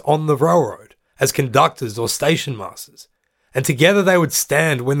worked on the railroad as conductors or station masters. And together they would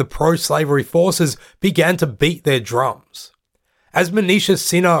stand when the pro-slavery forces began to beat their drums. As Manisha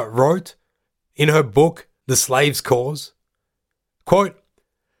Sinha wrote in her book, The Slave's Cause, quote,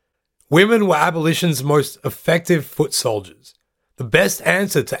 "Women were abolition's most effective foot soldiers. The best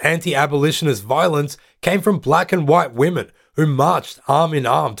answer to anti-abolitionist violence came from black and white women who marched arm in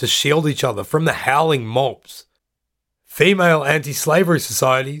arm to shield each other from the howling mobs. Female anti-slavery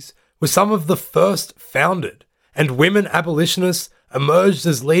societies were some of the first founded, and women abolitionists emerged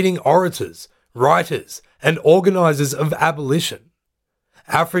as leading orators, writers, and organizers of abolition.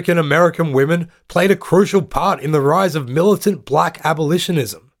 African American women played a crucial part in the rise of militant black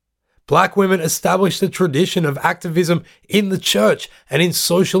abolitionism. Black women established a tradition of activism in the church and in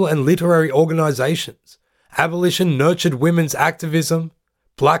social and literary organizations. Abolition nurtured women's activism.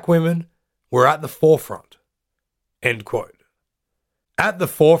 Black women were at the forefront." End quote. At the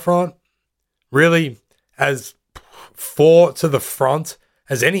forefront, really as far to the front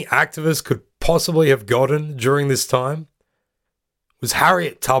as any activist could possibly have gotten during this time, was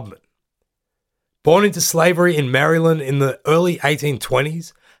Harriet Tubman. Born into slavery in Maryland in the early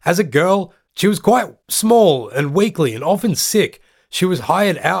 1820s, as a girl, she was quite small and weakly and often sick. She was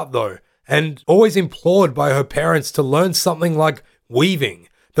hired out, though, and always implored by her parents to learn something like weaving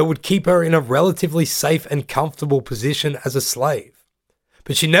that would keep her in a relatively safe and comfortable position as a slave.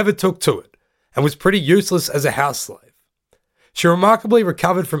 But she never took to it and was pretty useless as a house slave. She remarkably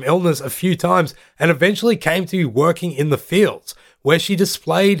recovered from illness a few times and eventually came to be working in the fields, where she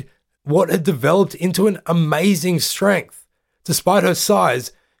displayed what had developed into an amazing strength. Despite her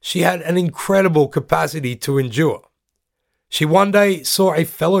size, she had an incredible capacity to endure. She one day saw a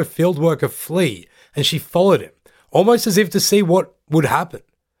fellow field worker flee, and she followed him, almost as if to see what would happen.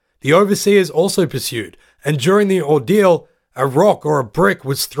 The overseers also pursued, and during the ordeal, a rock or a brick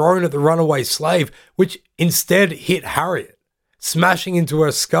was thrown at the runaway slave, which instead hit Harriet, smashing into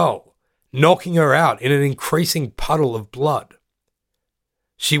her skull, knocking her out in an increasing puddle of blood.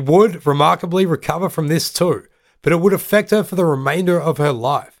 She would remarkably recover from this too, but it would affect her for the remainder of her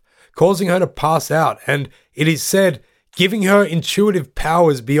life, causing her to pass out and, it is said, giving her intuitive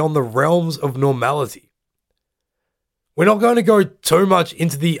powers beyond the realms of normality. We're not going to go too much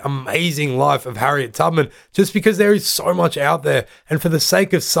into the amazing life of Harriet Tubman just because there is so much out there, and for the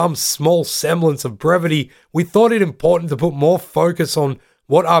sake of some small semblance of brevity, we thought it important to put more focus on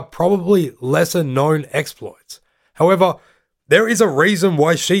what are probably lesser known exploits. However, there is a reason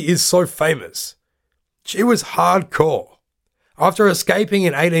why she is so famous. She was hardcore. After escaping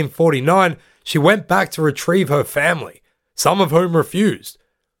in 1849, she went back to retrieve her family, some of whom refused.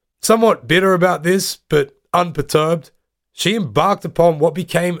 Somewhat bitter about this, but unperturbed, she embarked upon what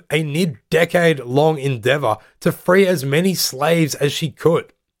became a near-decade-long endeavor to free as many slaves as she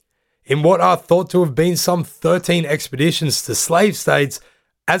could. In what are thought to have been some 13 expeditions to slave states,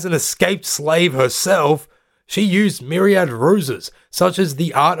 as an escaped slave herself, she used myriad ruses, such as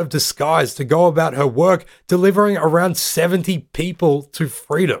the art of disguise, to go about her work, delivering around 70 people to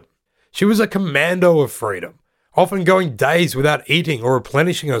freedom. She was a commando of freedom, often going days without eating or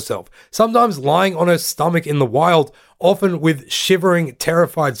replenishing herself, sometimes lying on her stomach in the wild, often with shivering,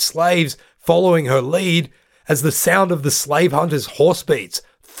 terrified slaves following her lead, as the sound of the slave hunters' horsebeats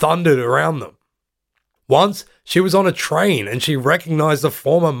thundered around them. Once, she was on a train and she recognized a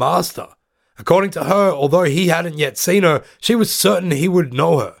former master. According to her, although he hadn't yet seen her, she was certain he would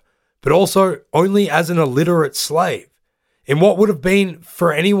know her, but also only as an illiterate slave. In what would have been,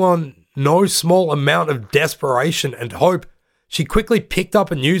 for anyone no small amount of desperation and hope, she quickly picked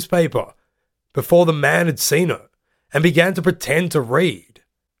up a newspaper before the man had seen her and began to pretend to read.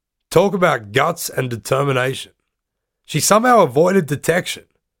 Talk about guts and determination. She somehow avoided detection,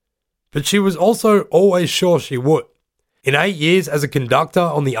 but she was also always sure she would. In 8 years as a conductor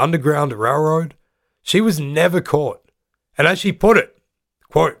on the Underground Railroad, she was never caught. And as she put it,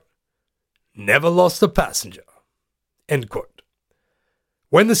 quote, "never lost a passenger," end quote.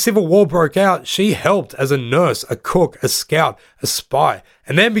 When the Civil War broke out, she helped as a nurse, a cook, a scout, a spy,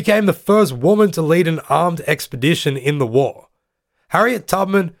 and then became the first woman to lead an armed expedition in the war. Harriet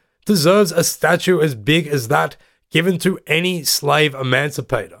Tubman deserves a statue as big as that given to any slave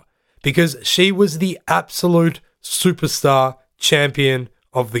emancipator, because she was the absolute superstar champion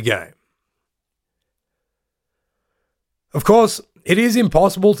of the game. Of course, it is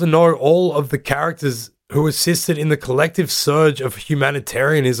impossible to know all of the characters who assisted in the collective surge of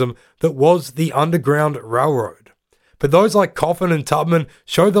humanitarianism that was the Underground Railroad, but those like Coffin and Tubman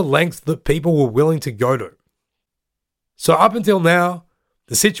show the lengths that people were willing to go to. So up until now,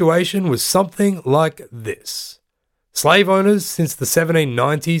 the situation was something like this. Slave owners since the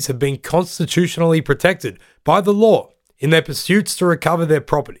 1790s have been constitutionally protected by the law in their pursuits to recover their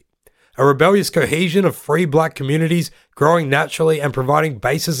property. A rebellious cohesion of free black communities growing naturally and providing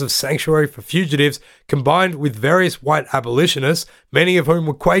bases of sanctuary for fugitives, combined with various white abolitionists, many of whom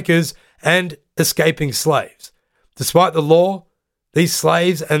were Quakers, and escaping slaves. Despite the law, these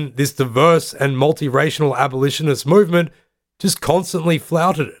slaves and this diverse and multiracial abolitionist movement just constantly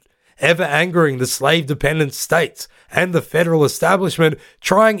flouted it, ever angering the slave-dependent states and the federal establishment,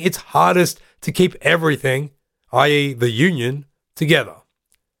 trying its hardest to keep everything, i.e. the Union, together.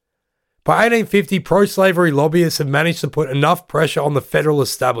 By 1850, pro-slavery lobbyists had managed to put enough pressure on the federal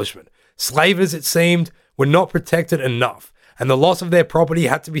establishment. Slavers, it seemed, were not protected enough, and the loss of their property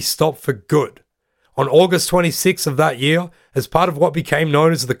had to be stopped for good. On August 26 of that year, as part of what became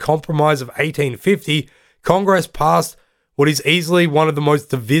known as the Compromise of 1850, Congress passed what is easily one of the most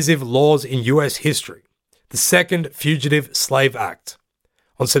divisive laws in US history, the Second Fugitive Slave Act.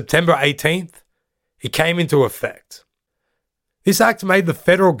 On September 18th, it came into effect. This act made the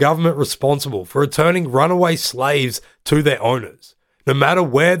federal government responsible for returning runaway slaves to their owners, no matter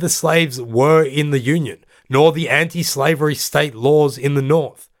where the slaves were in the Union, nor the anti-slavery state laws in the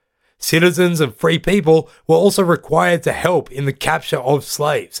North. Citizens and free people were also required to help in the capture of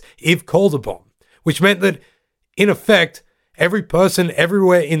slaves, if called upon, which meant that, in effect, every person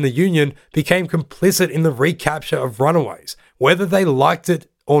everywhere in the Union became complicit in the recapture of runaways, whether they liked it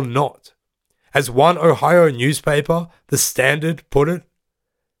or not. As one Ohio newspaper, The Standard, put it,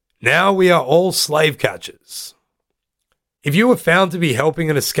 "Now we are all slave catchers." If you were found to be helping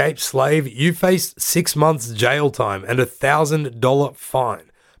an escaped slave, you faced 6 months jail time and a $1,000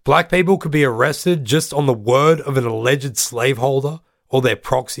 fine. Black people could be arrested just on the word of an alleged slaveholder or their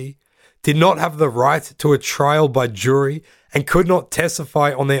proxy, did not have the right to a trial by jury, and could not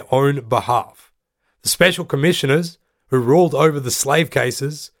testify on their own behalf. The special commissioners, who ruled over the slave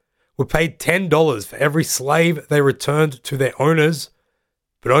cases, were paid $10 for every slave they returned to their owners,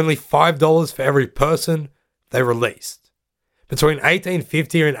 but only $5 for every person they released. Between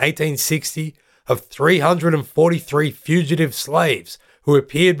 1850 and 1860, of 343 fugitive slaves who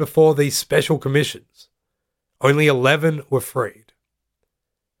appeared before these special commissions, only 11 were freed.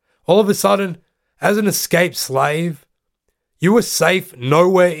 All of a sudden, as an escaped slave, you were safe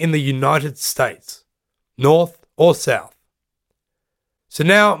nowhere in the United States, North or South. So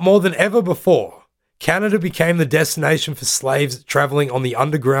now, more than ever before, Canada became the destination for slaves traveling on the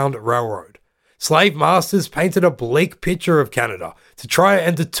Underground Railroad. Slave masters painted a bleak picture of Canada to try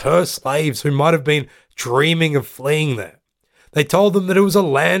and deter slaves who might have been dreaming of fleeing there. They told them that it was a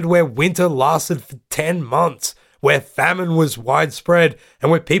land where winter lasted for 10 months, where famine was widespread, and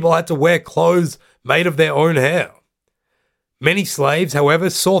where people had to wear clothes made of their own hair. Many slaves, however,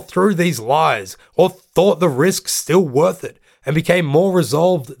 saw through these lies or thought the risk still worth it, and became more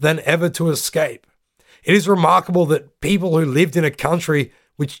resolved than ever to escape. It is remarkable that people who lived in a country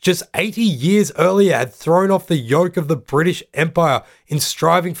which just 80 years earlier had thrown off the yoke of the British Empire in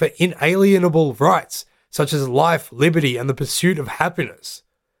striving for inalienable rights, such as life, liberty, and the pursuit of happiness,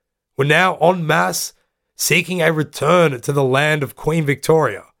 were now en masse seeking a return to the land of Queen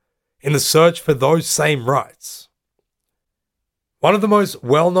Victoria in the search for those same rights. One of the most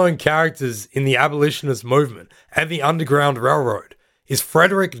well-known characters in the abolitionist movement and the Underground Railroad is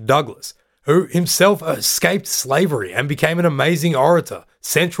Frederick Douglass, who himself escaped slavery and became an amazing orator,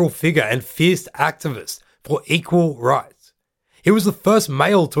 central figure, and fierce activist for equal rights. He was the first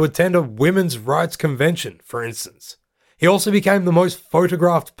male to attend a women's rights convention, for instance. He also became the most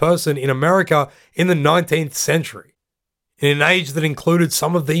photographed person in America in the 19th century. In an age that included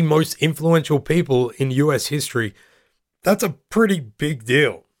some of the most influential people in US history, that's a pretty big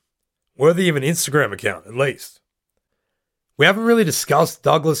deal. Worthy of an Instagram account, at least. We haven't really discussed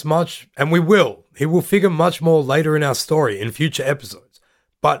Douglas much, and we will. He will figure much more later in our story in future episodes.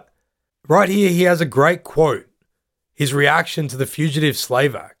 But right here, he has a great quote, his reaction to the Fugitive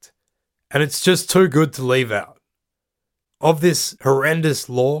Slave Act, and it's just too good to leave out. Of this horrendous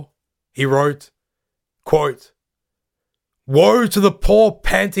law, he wrote, quote, "Woe to the poor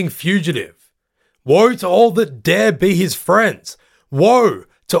panting fugitive! Woe to all that dare be his friends! Woe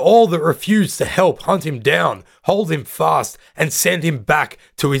to all that refuse to help hunt him down, hold him fast, and send him back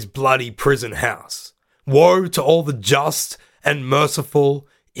to his bloody prison house! Woe to all the just and merciful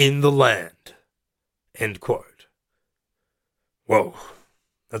in the land." End quote. Whoa,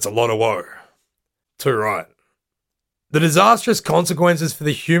 that's a lot of woe. Too right. The disastrous consequences for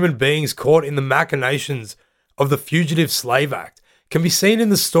the human beings caught in the machinations of the Fugitive Slave Act can be seen in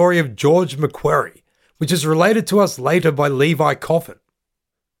the story of George McQuarrie, which is related to us later by Levi Coffin.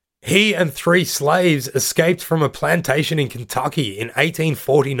 He and 3 slaves escaped from a plantation in Kentucky in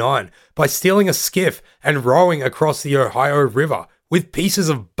 1849 by stealing a skiff and rowing across the Ohio River with pieces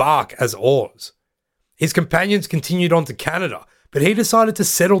of bark as oars. His companions continued on to Canada, but he decided to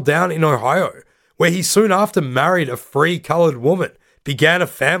settle down in Ohio, where he soon after married a free coloured woman, began a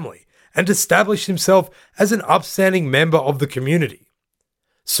family, and established himself as an upstanding member of the community.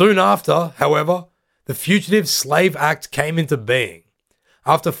 Soon after, however, the Fugitive Slave Act came into being.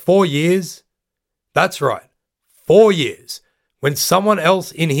 After 4 years, that's right, 4 years, when someone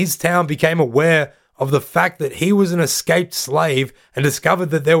else in his town became aware of the fact that he was an escaped slave and discovered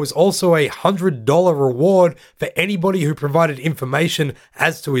that there was also a $100 reward for anybody who provided information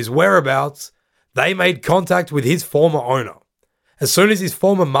as to his whereabouts, they made contact with his former owner. As soon as his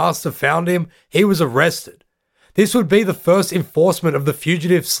former master found him, he was arrested. This would be the first enforcement of the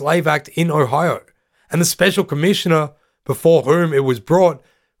Fugitive Slave Act in Ohio, and the special commissioner, before whom it was brought,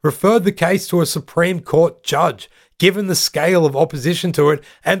 referred the case to a Supreme Court judge, given the scale of opposition to it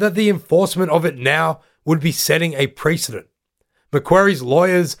and that the enforcement of it now would be setting a precedent. McQuarrie's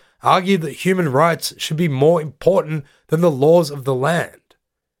lawyers argued that human rights should be more important than the laws of the land.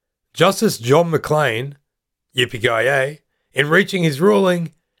 Justice John McClain, yippee-ki-yay, in reaching his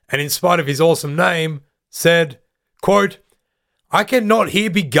ruling, and in spite of his awesome name, said, quote, "I cannot here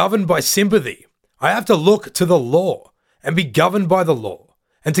be governed by sympathy. I have to look to the law and be governed by the law,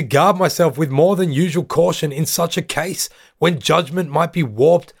 and to guard myself with more than usual caution in such a case when judgment might be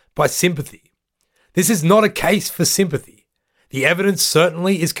warped by sympathy. This is not a case for sympathy. The evidence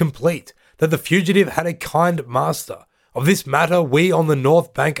certainly is complete that the fugitive had a kind master. Of this matter, we on the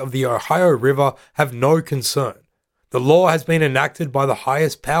north bank of the Ohio River have no concern. The law has been enacted by the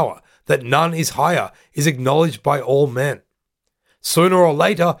highest power, that none is higher, is acknowledged by all men. Sooner or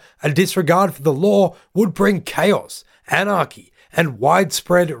later, a disregard for the law would bring chaos, anarchy, and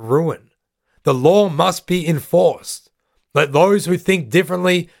widespread ruin. The law must be enforced. Let those who think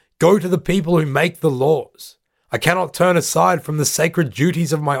differently go to the people who make the laws. I cannot turn aside from the sacred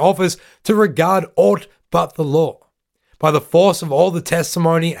duties of my office to regard aught but the law. By the force of all the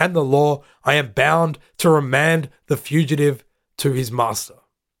testimony and the law, I am bound to remand the fugitive to his master."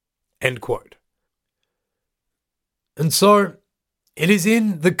 End quote. And so, it is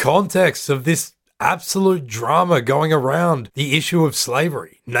in the context of this absolute drama going around the issue of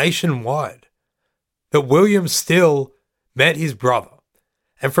slavery nationwide that William Still met his brother,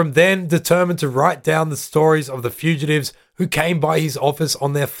 and from then determined to write down the stories of the fugitives who came by his office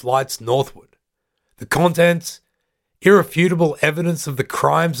on their flights northward. The contents, irrefutable evidence of the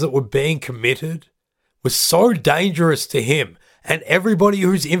crimes that were being committed, was so dangerous to him and everybody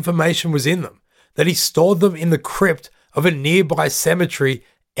whose information was in them that he stored them in the crypt of a nearby cemetery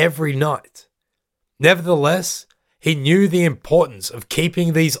every night. Nevertheless, he knew the importance of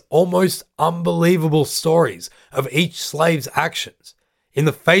keeping these almost unbelievable stories of each slave's actions in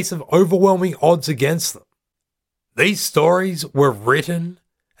the face of overwhelming odds against them. These stories were written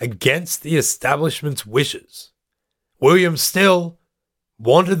against the establishment's wishes. William Still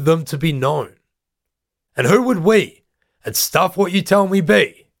wanted them to be known. And who would we, at Stuff What You Tell Me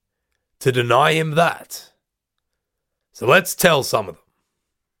be, to deny him that? So let's tell some of them.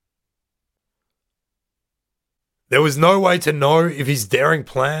 There was no way to know if his daring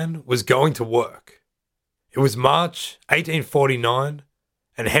plan was going to work. It was March 1849,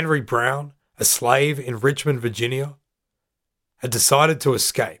 and Henry Brown, a slave in Richmond, Virginia, had decided to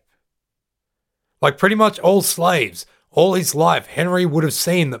escape. Like pretty much all slaves, all his life, Henry would have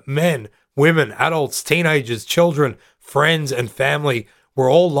seen that men Women, adults, teenagers, children, friends, and family were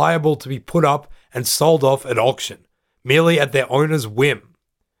all liable to be put up and sold off at auction, merely at their owner's whim.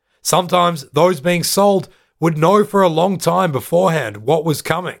 Sometimes those being sold would know for a long time beforehand what was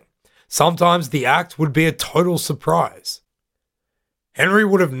coming. Sometimes the act would be a total surprise. Henry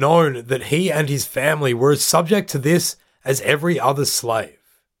would have known that he and his family were as subject to this as every other slave.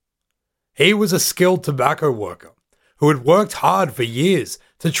 He was a skilled tobacco worker who had worked hard for years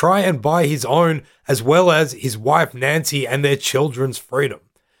to try and buy his own as well as his wife Nancy and their children's freedom.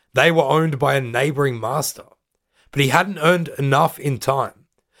 They were owned by a neighbouring master, but he hadn't earned enough in time.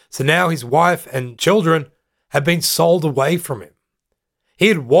 So now his wife and children had been sold away from him. He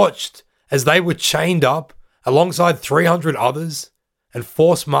had watched as they were chained up alongside 300 others and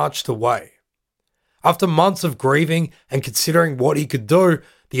force-marched away. After months of grieving and considering what he could do,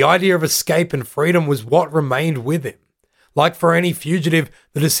 the idea of escape and freedom was what remained with him. Like for any fugitive,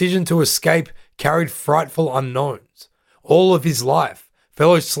 the decision to escape carried frightful unknowns. All of his life,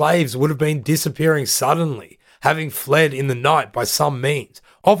 fellow slaves would have been disappearing suddenly, having fled in the night by some means,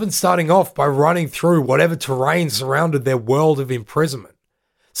 often starting off by running through whatever terrain surrounded their world of imprisonment.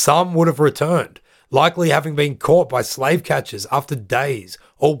 Some would have returned, likely having been caught by slave catchers after days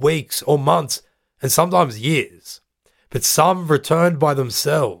or weeks or months and sometimes years. But some returned by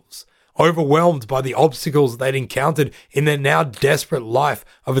themselves, overwhelmed by the obstacles they'd encountered in their now desperate life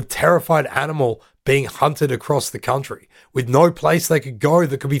of a terrified animal being hunted across the country, with no place they could go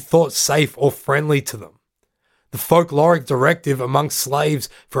that could be thought safe or friendly to them. The folkloric directive among slaves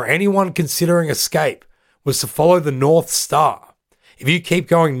for anyone considering escape was to follow the North Star. If you keep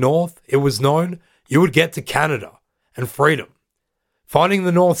going north, it was known, you would get to Canada and freedom. Finding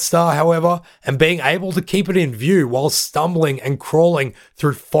the North Star, however, and being able to keep it in view while stumbling and crawling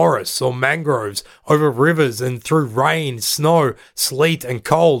through forests or mangroves, over rivers and through rain, snow, sleet and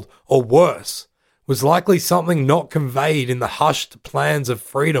cold, or worse, was likely something not conveyed in the hushed plans of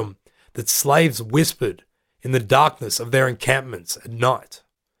freedom that slaves whispered in the darkness of their encampments at night.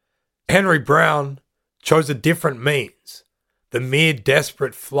 Henry Brown chose a different means, the mere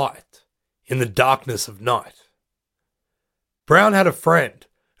desperate flight in the darkness of night. Brown had a friend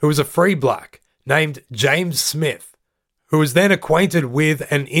who was a free black named James Smith, who was then acquainted with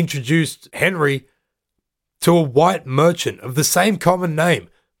and introduced Henry to a white merchant of the same common name,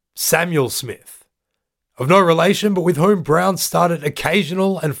 Samuel Smith, of no relation but with whom Brown started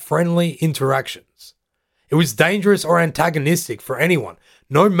occasional and friendly interactions. It was dangerous or antagonistic for anyone,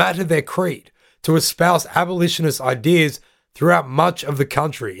 no matter their creed, to espouse abolitionist ideas throughout much of the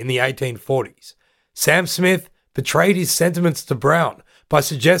country in the 1840s. Sam Smith betrayed his sentiments to Brown by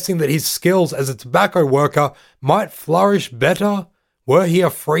suggesting that his skills as a tobacco worker might flourish better were he a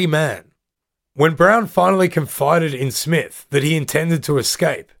free man. When Brown finally confided in Smith that he intended to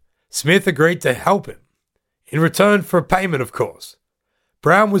escape, Smith agreed to help him, in return for a payment, of course.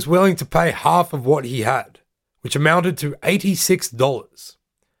 Brown was willing to pay half of what he had, which amounted to $86.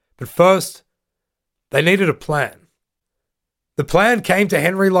 But first, they needed a plan. The plan came to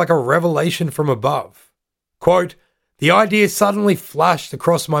Henry like a revelation from above. Quote, "The idea suddenly flashed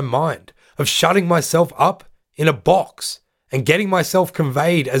across my mind of shutting myself up in a box and getting myself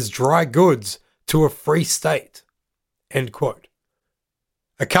conveyed as dry goods to a free state." End quote.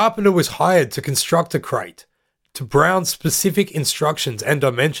 A carpenter was hired to construct a crate to Brown's specific instructions and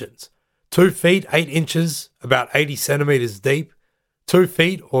dimensions: 2 feet 8 inches, about 80 centimeters deep, 2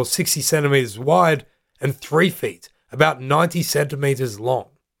 feet or 60 centimeters wide, and 3 feet, about 90 centimeters long.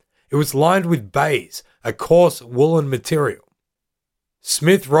 It was lined with baize, a coarse woolen material.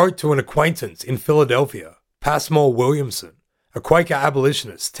 Smith wrote to an acquaintance in Philadelphia, Passmore Williamson, a Quaker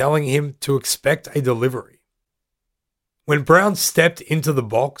abolitionist, telling him to expect a delivery. When Brown stepped into the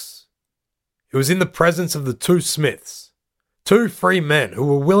box, it was in the presence of the two Smiths, two free men who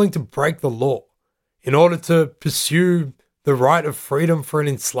were willing to break the law in order to pursue the right of freedom for an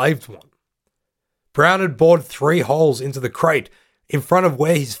enslaved one. Brown had bored 3 holes into the crate in front of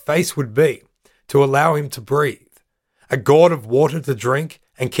where his face would be to allow him to breathe. A gourd of water to drink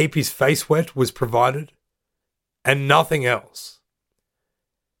and keep his face wet was provided, and nothing else.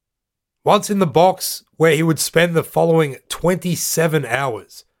 Once in the box, where he would spend the following 27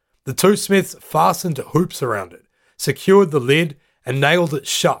 hours, the two Smiths fastened hoops around it, secured the lid, and nailed it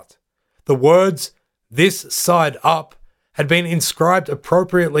shut. The words, "This side up," had been inscribed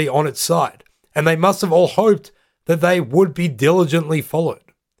appropriately on its side, and they must have all hoped that they would be diligently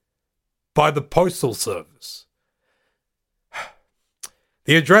followed by the postal service.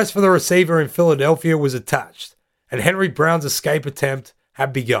 The address for the receiver in Philadelphia was attached, and Henry Brown's escape attempt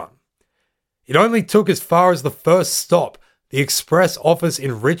had begun. It only took as far as the first stop, the express office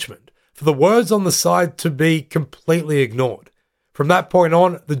in Richmond, for the words on the side to be completely ignored. From that point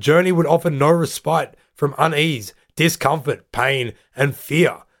on, the journey would offer no respite from unease, discomfort, pain, and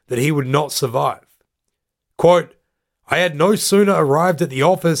fear that he would not survive. Quote, I had no sooner arrived at the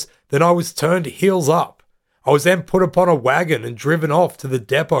office than I was turned heels up. I was then put upon a wagon and driven off to the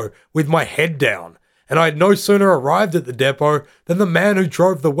depot with my head down, and I had no sooner arrived at the depot than the man who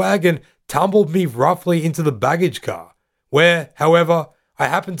drove the wagon tumbled me roughly into the baggage car, where, however, I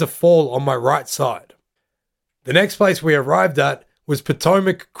happened to fall on my right side. The next place we arrived at was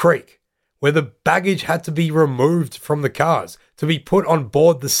Potomac Creek, where the baggage had to be removed from the cars to be put on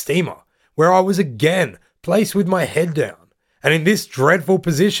board the steamer, where I was again placed with my head down, and in this dreadful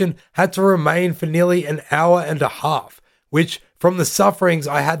position had to remain for nearly an hour and a half, which, from the sufferings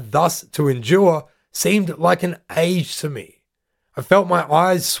I had thus to endure, seemed like an age to me. I felt my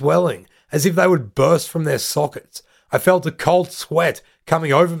eyes swelling as if they would burst from their sockets. I felt a cold sweat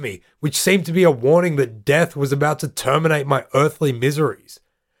coming over me, which seemed to be a warning that death was about to terminate my earthly miseries.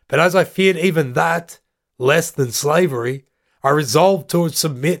 But as I feared even that, less than slavery, I resolved to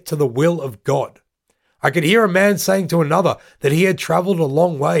submit to the will of God. I could hear a man saying to another that he had travelled a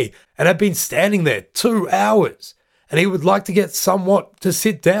long way and had been standing there 2 hours, and he would like to get somewhat to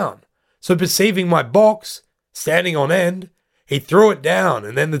sit down. So perceiving my box, standing on end, he threw it down,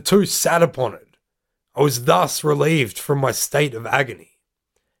 and then the two sat upon it. I was thus relieved from my state of agony.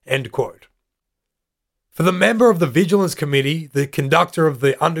 End quote. For the member of the Vigilance Committee, the conductor of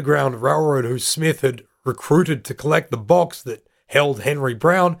the Underground Railroad who Smith had recruited to collect the box that held Henry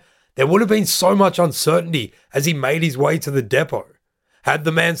Brown, there would have been so much uncertainty as he made his way to the depot. Had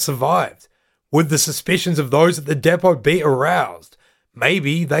the man survived? Would the suspicions of those at the depot be aroused?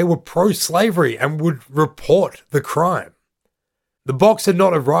 Maybe they were pro-slavery and would report the crime. The box had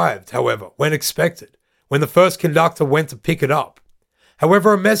not arrived, however, when expected, when the first conductor went to pick it up.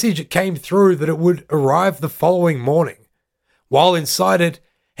 However, a message came through that it would arrive the following morning. While inside it,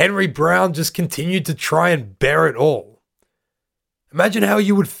 Henry Brown just continued to try and bear it all. Imagine how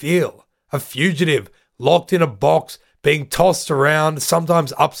you would feel, a fugitive locked in a box, being tossed around,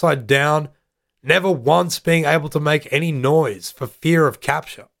 sometimes upside down, never once being able to make any noise for fear of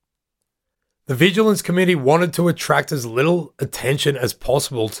capture. The Vigilance Committee wanted to attract as little attention as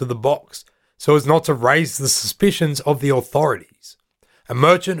possible to the box, so as not to raise the suspicions of the authorities. A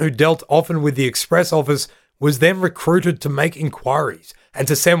merchant who dealt often with the express office was then recruited to make inquiries and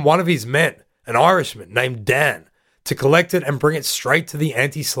to send one of his men, an Irishman named Dan, to collect it and bring it straight to the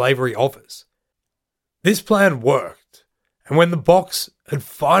anti-slavery office. This plan worked, and when the box had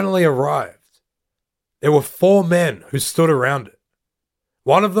finally arrived, there were 4 men who stood around it.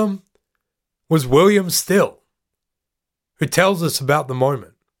 One of them was William Still, who tells us about the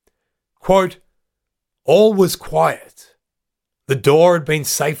moment. Quote, all was quiet. The door had been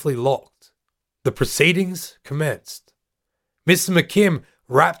safely locked. The proceedings commenced. Mr. McKim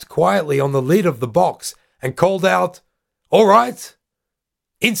rapped quietly on the lid of the box and called out, all right?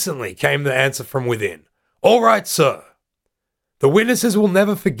 Instantly came the answer from within, all right, sir. The witnesses will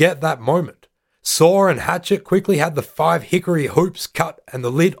never forget that moment. Saw and hatchet quickly had the 5 hickory hoops cut and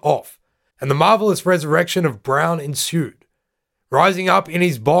the lid off, and the marvellous resurrection of Brown ensued. Rising up in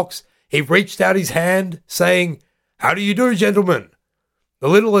his box, he reached out his hand, saying, how do you do, gentlemen? The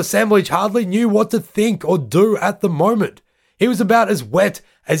little assemblage hardly knew what to think or do at the moment. He was about as wet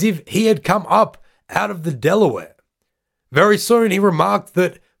as if he had come up out of the Delaware. Very soon he remarked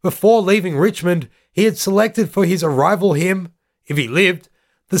that before leaving Richmond, he had selected for his arrival hymn, if he lived,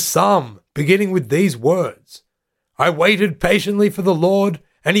 the psalm beginning with these words, I waited patiently for the Lord,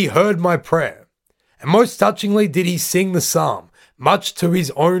 and he heard my prayer. And most touchingly did he sing the psalm, much to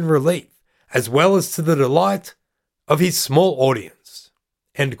his own relief, as well as to the delight of his small audience.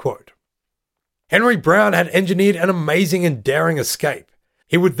 End quote. Henry Brown had engineered an amazing and daring escape.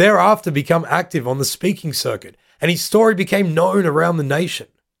 He would thereafter become active on the speaking circuit, and his story became known around the nation.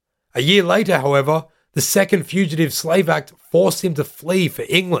 A year later, however, the Second Fugitive Slave Act forced him to flee for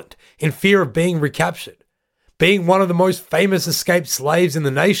England in fear of being recaptured. Being one of the most famous escaped slaves in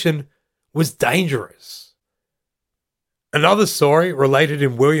the nation was dangerous. Another story related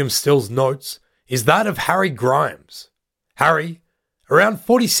in William Still's notes is that of Harry Grimes. Harry, around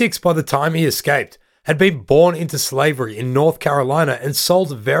 46 by the time he escaped, had been born into slavery in North Carolina and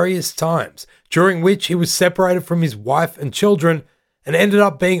sold various times, during which he was separated from his wife and children and ended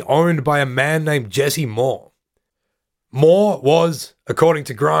up being owned by a man named Jesse Moore. Moore was, according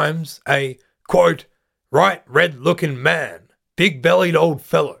to Grimes, a, quote, right red-looking man, big-bellied old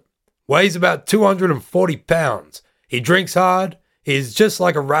fellow, weighs about 240 pounds. He drinks hard, he is just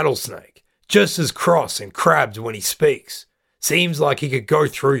like a rattlesnake, just as cross and crabbed when he speaks. Seems like he could go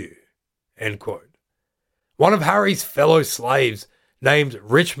through you. end quote. One of Harry's fellow slaves, named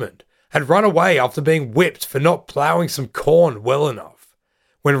Richmond, had run away after being whipped for not ploughing some corn well enough.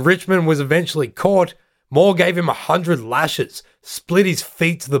 When Richmond was eventually caught, Moore gave him 100 lashes, split his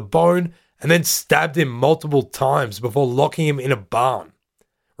feet to the bone, and then stabbed him multiple times before locking him in a barn.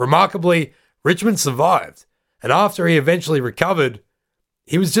 Remarkably, Richmond survived, and after he eventually recovered,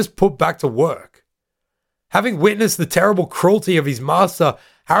 he was just put back to work. Having witnessed the terrible cruelty of his master,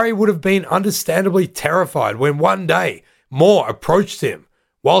 Harry would have been understandably terrified when one day Moore approached him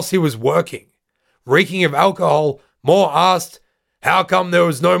whilst he was working. Reeking of alcohol, Moore asked, "How come there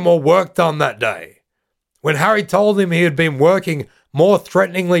was no more work done that day?" When Harry told him he had been working, Moore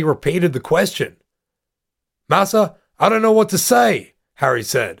threateningly repeated the question. "Massa, I don't know what to say," Harry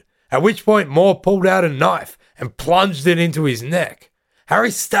said, at which point Moore pulled out a knife and plunged it into his neck.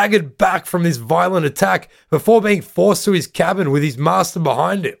 Harry staggered back from this violent attack before being forced to his cabin with his master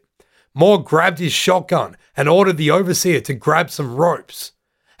behind him. Moore grabbed his shotgun and ordered the overseer to grab some ropes.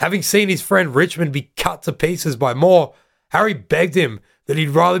 Having seen his friend Richmond be cut to pieces by Moore, Harry begged him that he'd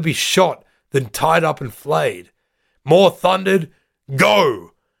rather be shot than tied up and flayed. Moore thundered,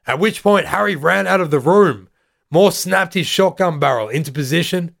 "Go!" At which point Harry ran out of the room. Moore snapped his shotgun barrel into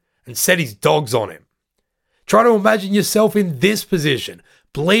position and set his dogs on him. Try to imagine yourself in this position,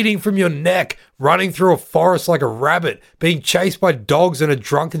 bleeding from your neck, running through a forest like a rabbit, being chased by dogs and a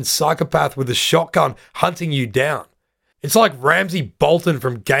drunken psychopath with a shotgun hunting you down. It's like Ramsay Bolton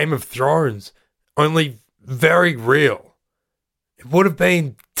from Game of Thrones, only very real. It would have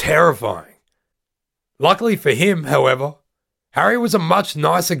been terrifying. Luckily for him, however, Harry was a much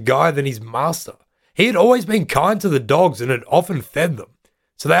nicer guy than his master. He had always been kind to the dogs and had often fed them,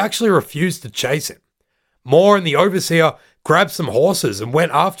 so they actually refused to chase him. Moore and the overseer grabbed some horses and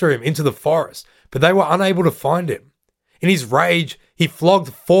went after him into the forest, but they were unable to find him. In his rage, he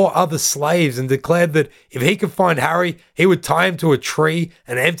flogged 4 other slaves and declared that if he could find Harry, he would tie him to a tree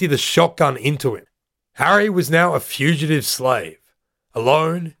and empty the shotgun into him. Harry was now a fugitive slave,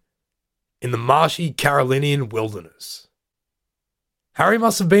 alone in the marshy Carolinian wilderness. Harry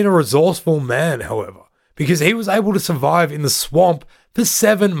must have been a resourceful man, however, because he was able to survive in the swamp for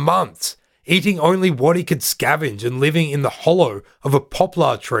 7 months, eating only what he could scavenge and living in the hollow of a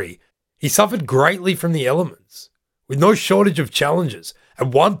poplar tree. He suffered greatly from the elements, with no shortage of challenges. At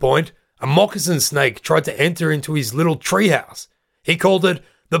one point, a moccasin snake tried to enter into his little treehouse. He called it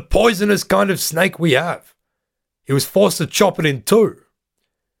the poisonous kind of snake we have. He was forced to chop it in 2.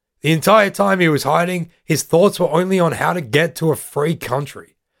 The entire time he was hiding, his thoughts were only on how to get to a free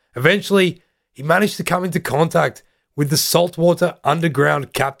country. Eventually, he managed to come into contact with the saltwater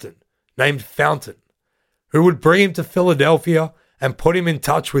underground captain named Fountain, who would bring him to Philadelphia and put him in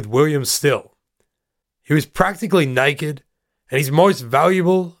touch with William Still. He was practically naked, and his most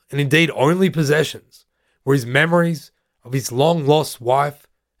valuable and indeed only possessions were his memories of his long-lost wife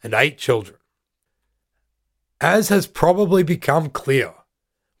and 8 children. As has probably become clear,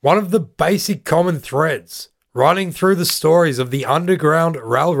 one of the basic common threads running through the stories of the Underground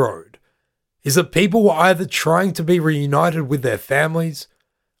Railroad is that people were either trying to be reunited with their families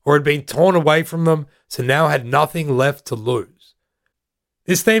or had been torn away from them, so now had nothing left to lose.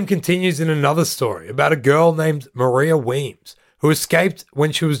 This theme continues in another story about a girl named Maria Weems, who escaped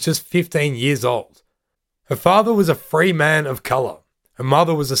when she was just 15 years old. Her father was a free man of colour. Her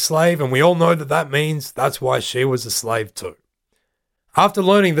mother was a slave, and we all know that means that's why she was a slave too. After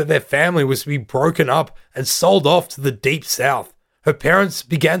learning that their family was to be broken up and sold off to the Deep South, her parents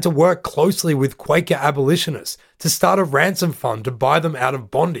began to work closely with Quaker abolitionists to start a ransom fund to buy them out of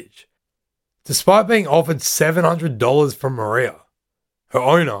bondage. Despite being offered $700 from Maria, her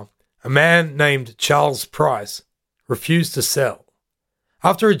owner, a man named Charles Price, refused to sell.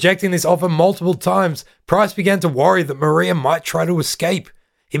 After rejecting this offer multiple times, Price began to worry that Maria might try to escape.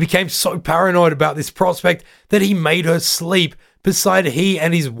 He became so paranoid about this prospect that he made her sleep beside he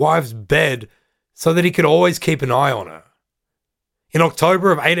and his wife's bed so that he could always keep an eye on her. In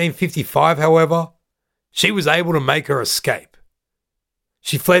October of 1855, however, she was able to make her escape.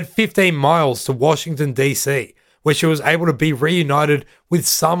 She fled 15 miles to Washington, D.C., where she was able to be reunited with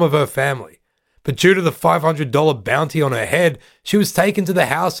some of her family. But due to the $500 bounty on her head, she was taken to the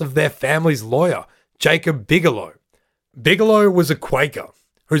house of their family's lawyer, Jacob Bigelow. Bigelow was a Quaker,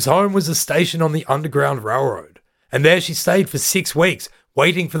 whose home was a station on the Underground Railroad, and there she stayed for 6 weeks,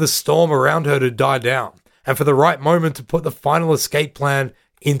 waiting for the storm around her to die down, and for the right moment to put the final escape plan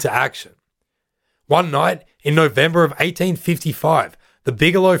into action. One night, in November of 1855, the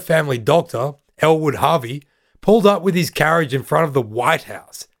Bigelow family doctor, Elwood Harvey, pulled up with his carriage in front of the White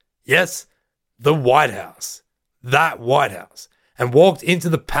House. Yes, the White House. That White House. and walked into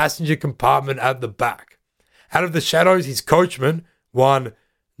the passenger compartment at the back. Out of the shadows, his coachman, one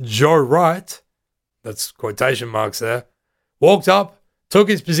Joe Wright, that's quotation marks there, walked up, took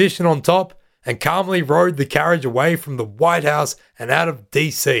his position on top, and calmly rode the carriage away from the White House and out of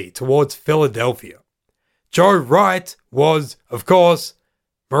DC towards Philadelphia. Joe Wright was, of course,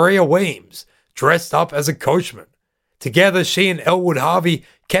 Maria Weems, dressed up as a coachman. Together, she and Elwood Harvey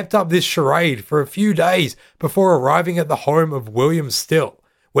kept up this charade for a few days before arriving at the home of William Still,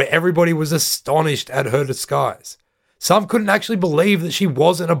 where everybody was astonished at her disguise. Some couldn't actually believe that she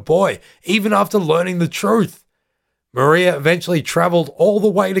wasn't a boy, even after learning the truth. Maria eventually traveled all the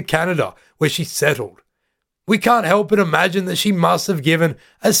way to Canada, where she settled. We can't help but imagine that she must have given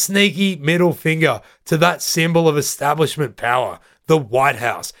a sneaky middle finger to that symbol of establishment power, the White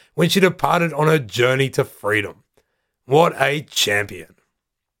House, when she departed on her journey to freedom. What a champion.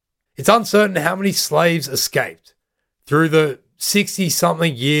 It's uncertain how many slaves escaped through the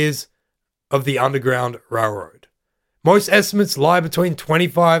 60-something years of the Underground Railroad. Most estimates lie between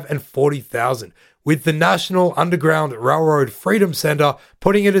 25 and 40,000, with the National Underground Railroad Freedom Center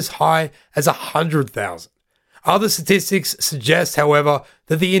putting it as high as 100,000. Other statistics suggest, however,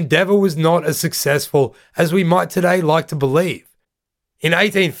 that the endeavor was not as successful as we might today like to believe. In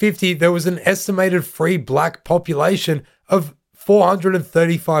 1850, there was an estimated free black population of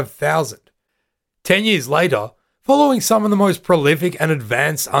 435,000. 10 years later, following some of the most prolific and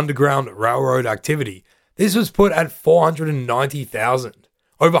advanced Underground Railroad activity, this was put at 490,000,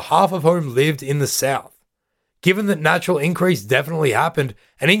 over half of whom lived in the South. Given that natural increase definitely happened,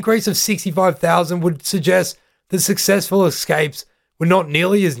 an increase of 65,000 would suggest that successful escapes were not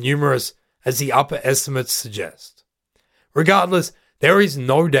nearly as numerous as the upper estimates suggest. Regardless, there is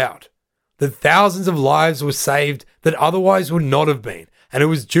no doubt that thousands of lives were saved that otherwise would not have been, and it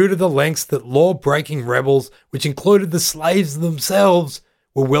was due to the lengths that law-breaking rebels, which included the slaves themselves,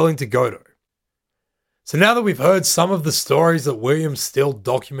 were willing to go to. So now that we've heard some of the stories that William Still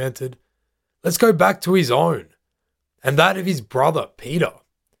documented, let's go back to his own, and that of his brother, Peter,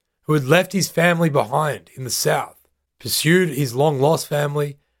 who had left his family behind in the South, pursued his long-lost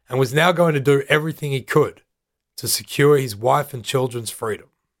family, and was now going to do everything he could to secure his wife and children's freedom.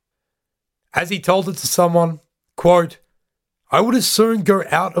 As he told it to someone, quote, "I would as soon go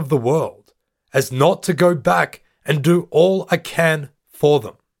out of the world as not to go back and do all I can for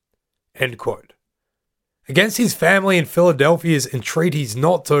them." End quote. Against his family and Philadelphia's entreaties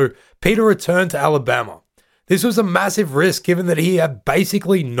not to, Peter returned to Alabama. This was a massive risk given that he had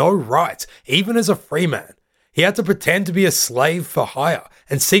basically no rights, even as a free man. He had to pretend to be a slave for hire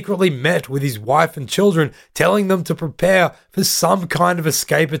and secretly met with his wife and children, telling them to prepare for some kind of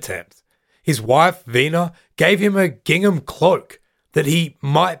escape attempt. His wife, Vina, gave him a gingham cloak that he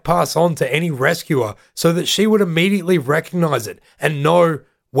might pass on to any rescuer so that she would immediately recognize it and know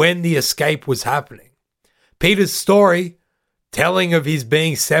when the escape was happening. Peter's story, telling of his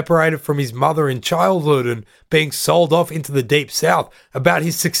being separated from his mother in childhood and being sold off into the Deep South, about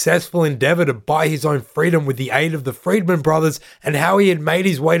his successful endeavor to buy his own freedom with the aid of the Freedman brothers, and how he had made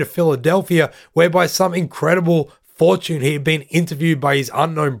his way to Philadelphia, where by some incredible fortune he had been interviewed by his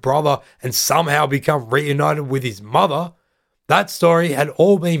unknown brother and somehow become reunited with his mother. That story had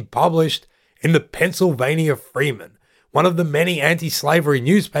all been published in the Pennsylvania Freeman, one of the many anti-slavery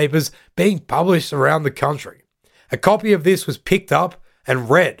newspapers being published around the country. A copy of this was picked up and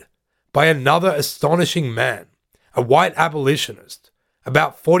read by another astonishing man, a white abolitionist,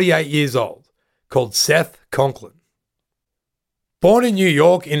 about 48 years old, called Seth Conklin. Born in New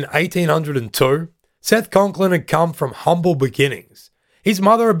York in 1802, Seth Conklin had come from humble beginnings. His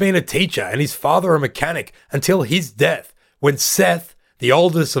mother had been a teacher and his father a mechanic until his death, when Seth, the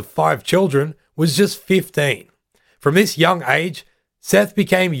oldest of 5 children, was just 15. From this young age, Seth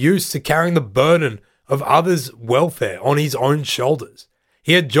became used to carrying the burden of others' welfare on his own shoulders.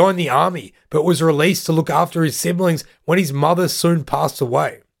 He had joined the army, but was released to look after his siblings when his mother soon passed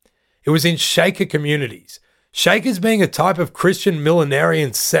away. It was in Shaker communities, Shakers being a type of Christian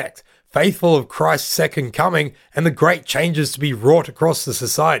millenarian sect, faithful of Christ's second coming and the great changes to be wrought across the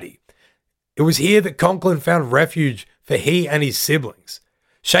society. It was here that Conklin found refuge for he and his siblings.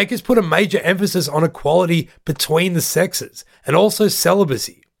 Shakers put a major emphasis on equality between the sexes and also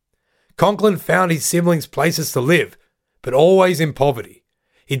celibacy. Conklin found his siblings places to live, but always in poverty.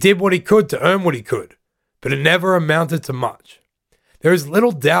 He did what he could to earn what he could, but it never amounted to much. There is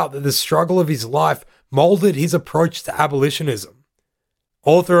little doubt that the struggle of his life molded his approach to abolitionism.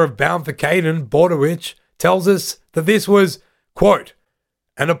 Author of Bound for Canaan, Bordowich, tells us that this was, quote,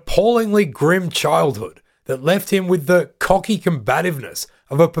 an appallingly grim childhood that left him with the cocky combativeness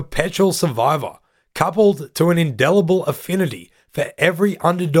of a perpetual survivor, coupled to an indelible affinity for every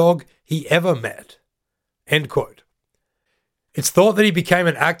underdog he ever met." End quote. It's thought that he became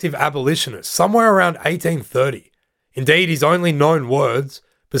an active abolitionist somewhere around 1830. Indeed, his only known words,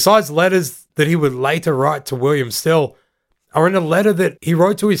 besides letters that he would later write to William Still, are in a letter that he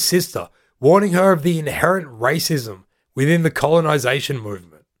wrote to his sister, warning her of the inherent racism within the colonization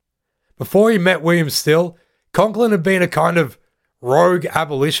movement. Before he met William Still, Conklin had been a kind of rogue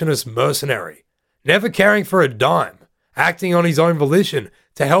abolitionist mercenary, never caring for a dime, acting on his own volition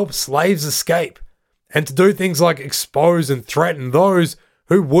to help slaves escape, and to do things like expose and threaten those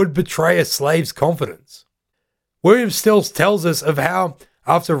who would betray a slave's confidence. William Still tells us of how,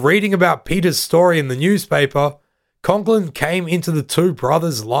 after reading about Peter's story in the newspaper, Conklin came into the two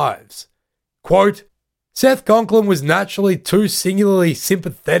brothers' lives. Quote, "Seth Conklin was naturally too singularly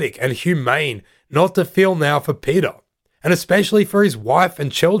sympathetic and humane not to feel now for Peter, and especially for his wife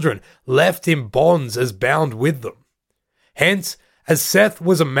and children left in bonds as bound with them. Hence, as Seth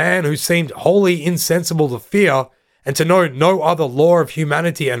was a man who seemed wholly insensible to fear, and to know no other law of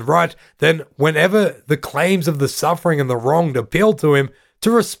humanity and right than whenever the claims of the suffering and the wronged appealed to him, to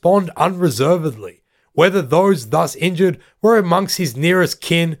respond unreservedly, whether those thus injured were amongst his nearest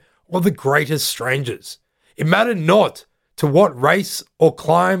kin or the greatest strangers. It mattered not to what race or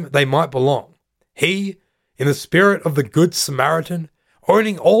clime they might belong. He, in the spirit of the Good Samaritan,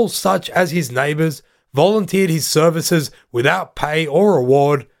 owning all such as his neighbours, volunteered his services without pay or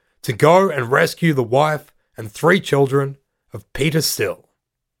reward to go and rescue the wife and 3 children of Peter Still."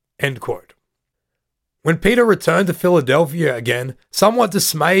 End quote. When Peter returned to Philadelphia again, somewhat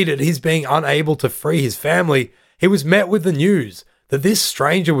dismayed at his being unable to free his family, he was met with the news that this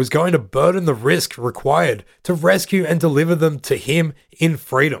stranger was going to burden the risk required to rescue and deliver them to him in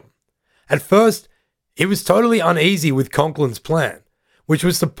freedom. At first, he was totally uneasy with Conklin's plan, which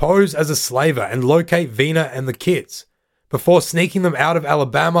was to pose as a slaver and locate Vina and the kids, before sneaking them out of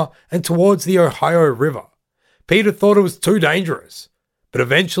Alabama and towards the Ohio River. Peter thought it was too dangerous, but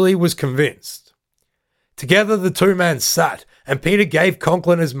eventually was convinced. Together the two men sat, and Peter gave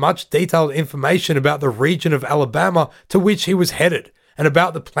Conklin as much detailed information about the region of Alabama to which he was headed, and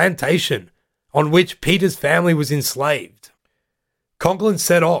about the plantation on which Peter's family was enslaved. Conklin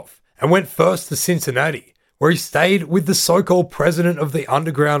set off, and went first to Cincinnati, where he stayed with the so-called president of the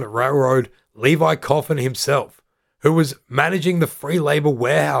Underground Railroad, Levi Coffin himself, who was managing the free labor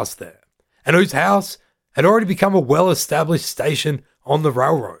warehouse there, and whose house had already become a well-established station on the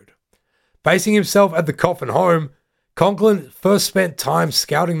railroad. Basing himself at the Coffin home, Conklin first spent time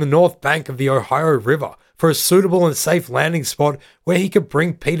scouting the north bank of the Ohio River for a suitable and safe landing spot where he could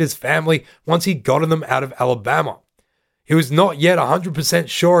bring Peter's family once he'd gotten them out of Alabama. He was not yet 100%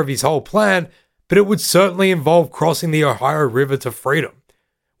 sure of his whole plan, but it would certainly involve crossing the Ohio River to freedom.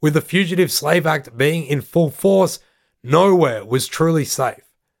 With the Fugitive Slave Act being in full force, nowhere was truly safe.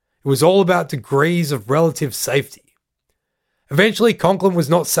 It was all about degrees of relative safety. Eventually, Conklin was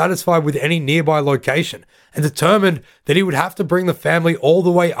not satisfied with any nearby location and determined that he would have to bring the family all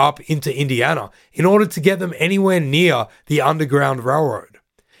the way up into Indiana in order to get them anywhere near the Underground Railroad.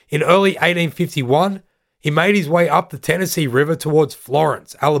 In early 1851, he made his way up the Tennessee River towards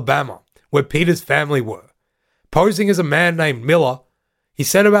Florence, Alabama, where Peter's family were. Posing as a man named Miller, he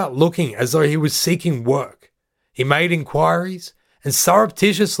set about looking as though he was seeking work. He made inquiries and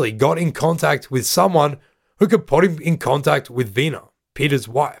surreptitiously got in contact with someone who could put him in contact with Vina, Peter's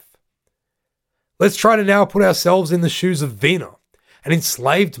wife. Let's try to now put ourselves in the shoes of Vina, an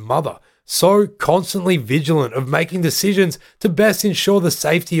enslaved mother, so constantly vigilant of making decisions to best ensure the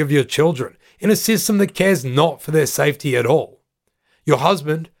safety of your children in a system that cares not for their safety at all. Your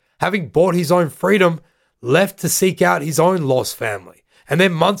husband, having bought his own freedom, left to seek out his own lost family, and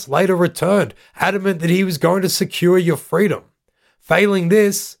then months later returned, adamant that he was going to secure your freedom. Failing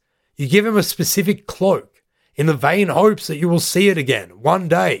this, you give him a specific cloak, in the vain hopes that you will see it again one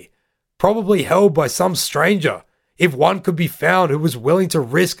day, probably held by some stranger, if one could be found who was willing to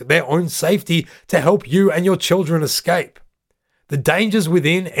risk their own safety to help you and your children escape. The dangers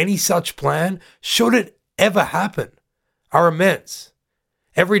within any such plan, should it ever happen, are immense.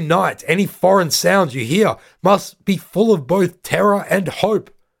 Every night, any foreign sounds you hear must be full of both terror and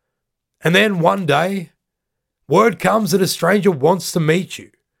hope. And then one day, word comes that a stranger wants to meet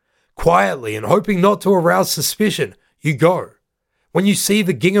you. Quietly and hoping not to arouse suspicion, you go. When you see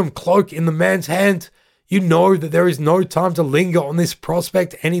the gingham cloak in the man's hand, you know that there is no time to linger on this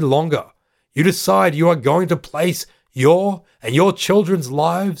prospect any longer. You decide you are going to place your and your children's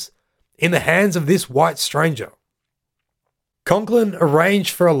lives in the hands of this white stranger. Conklin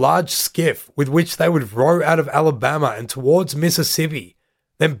arranged for a large skiff with which they would row out of Alabama and towards Mississippi.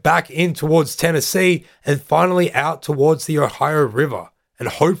 then back in towards Tennessee, and finally out towards the Ohio River, and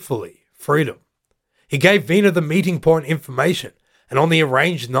hopefully freedom. He gave Vina the meeting point information, and on the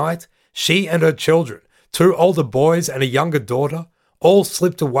arranged night, she and her children, 2 older boys and a younger daughter, all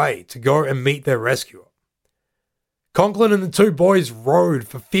slipped away to go and meet their rescuer. Conklin and the 2 boys rowed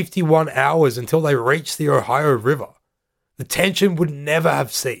for 51 hours until they reached the Ohio River. The tension would never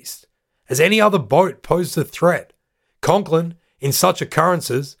have ceased, as any other boat posed a threat. Conklin, in such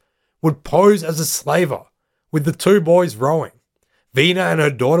occurrences, would pose as a slaver, with the 2 boys rowing. Vina and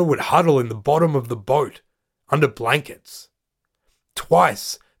her daughter would huddle in the bottom of the boat, under blankets.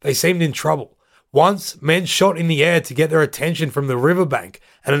 Twice, they seemed in trouble. Once, men shot in the air to get their attention from the riverbank,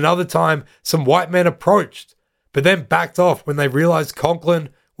 and another time, some white men approached, but then backed off when they realized Conklin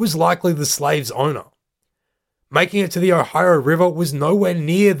was likely the slave's owner. Making it to the Ohio River was nowhere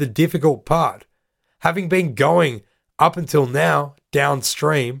near the difficult part. Having been going, up until now,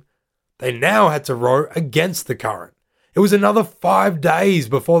 downstream, they now had to row against the current. It was another 5 days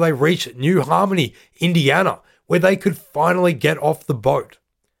before they reached New Harmony, Indiana, where they could finally get off the boat.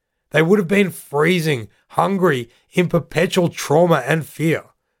 They would have been freezing, hungry, in perpetual trauma and fear.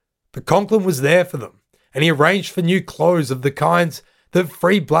 But Conklin was there for them, and he arranged for new clothes of the kinds that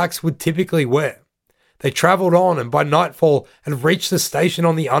free blacks would typically wear. They travelled on and by nightfall had reached the station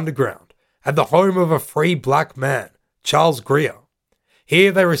on the Underground, at the home of a free black man, Charles Greer.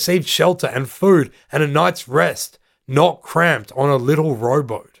 Here they received shelter and food and a night's rest, not cramped on a little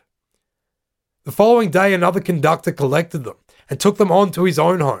rowboat. The following day another conductor collected them and took them on to his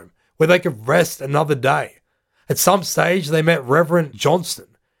own home, where they could rest another day. At some stage they met Reverend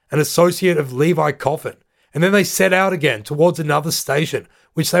Johnston, an associate of Levi Coffin, and then they set out again towards another station,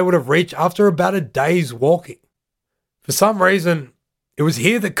 which they would have reached after about a day's walking. For some reason, it was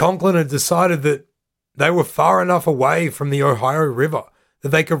here that Conklin had decided that they were far enough away from the Ohio River that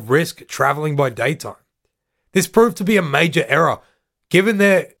they could risk traveling by daytime. This proved to be a major error, given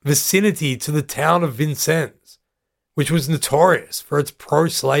their vicinity to the town of Vincennes, which was notorious for its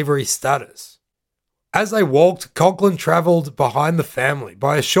pro-slavery status. As they walked, Conklin travelled behind the family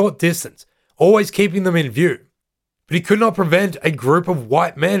by a short distance, always keeping them in view. But he could not prevent a group of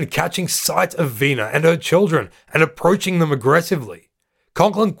white men catching sight of Vina and her children and approaching them aggressively.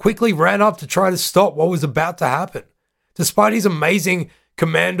 Conklin quickly ran up to try to stop what was about to happen. Despite his amazing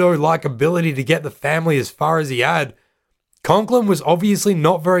commando-like ability to get the family as far as he had, Conklin was obviously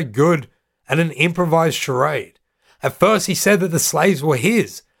not very good at an improvised charade. At first he said that the slaves were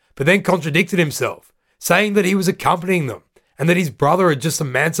his, but then contradicted himself, saying that he was accompanying them and that his brother had just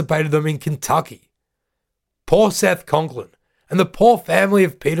emancipated them in Kentucky. Poor Seth Conklin and the poor family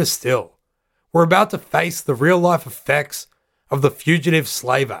of Peter Still were about to face the real-life effects of the Fugitive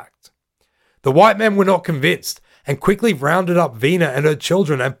Slave Act. The white men were not convinced and quickly rounded up Vina and her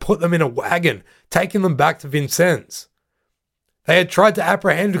children and put them in a wagon, taking them back to Vincennes. They had tried to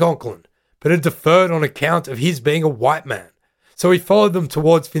apprehend Conklin, but had deferred on account of his being a white man, so he followed them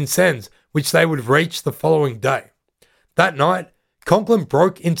towards Vincennes, which they would reach the following day. That night, Conklin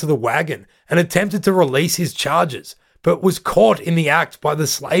broke into the wagon and attempted to release his charges, but was caught in the act by the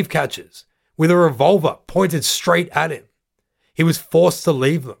slave catchers, with a revolver pointed straight at him. He was forced to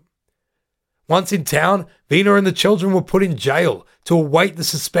leave them. Once in town, Vina and the children were put in jail to await the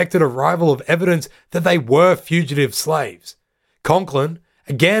suspected arrival of evidence that they were fugitive slaves. Conklin,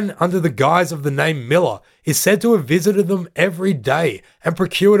 again under the guise of the name Miller, is said to have visited them every day and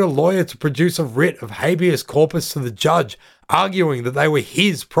procured a lawyer to produce a writ of habeas corpus to the judge, arguing that they were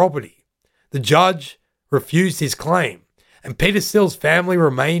his property. The judge refused his claim, and Peter Still's family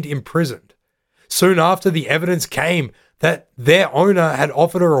remained imprisoned. Soon after, the evidence came that their owner had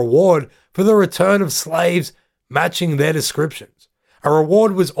offered a reward for the return of slaves matching their descriptions. A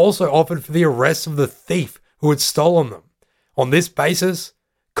reward was also offered for the arrest of the thief who had stolen them. On this basis,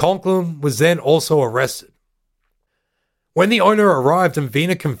 Conklin was then also arrested. When the owner arrived and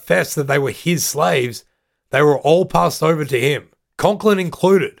Vina confessed that they were his slaves, they were all passed over to him, Conklin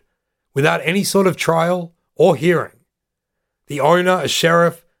included, without any sort of trial or hearing. The owner, a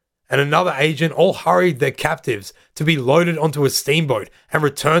sheriff, and another agent all hurried their captives to be loaded onto a steamboat and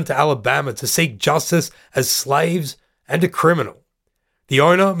returned to Alabama to seek justice as slaves and a criminal. The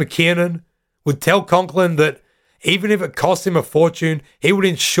owner, McKiernan, would tell Conklin that even if it cost him a fortune, he would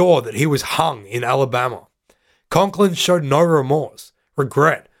ensure that he was hung in Alabama. Conklin showed no remorse,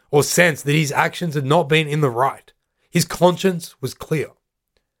 regret, or sense that his actions had not been in the right. His conscience was clear.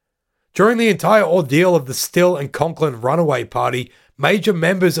 During the entire ordeal of the Still and Conklin runaway party, major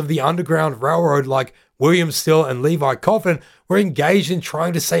members of the Underground Railroad like William Still and Levi Coffin were engaged in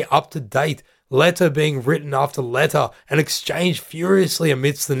trying to stay up to date, letter being written after letter and exchanged furiously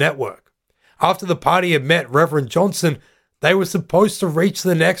amidst the network. After the party had met Reverend Johnson, they were supposed to reach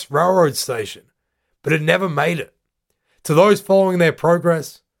the next railroad station, but had never made it. To those following their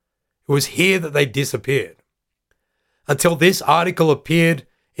progress, it was here that they disappeared. Until this article appeared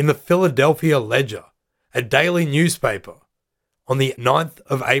in the Philadelphia Ledger, a daily newspaper, on the 9th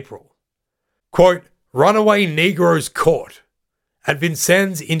of April. Quote, "Runaway Negroes caught. At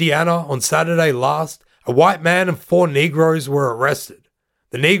Vincennes, Indiana, on Saturday last, a white man and 4 Negroes were arrested.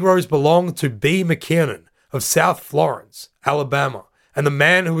 The Negroes belonged to B. McKiernan of South Florence, Alabama, and the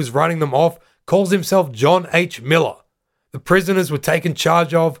man who was running them off calls himself John H. Miller. The prisoners were taken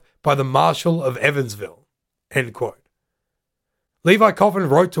charge of by the Marshal of Evansville." End quote. Levi Coffin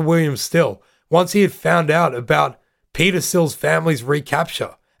wrote to William Still once he had found out about Peter Still's family's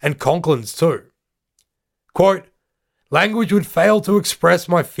recapture and Conklin's too. Quote, "Language would fail to express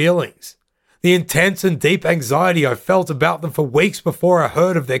my feelings. The intense and deep anxiety I felt about them for weeks before I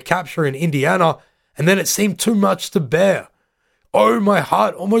heard of their capture in Indiana, and then it seemed too much to bear. Oh, my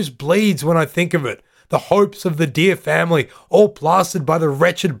heart almost bleeds when I think of it. The hopes of the dear family, all blasted by the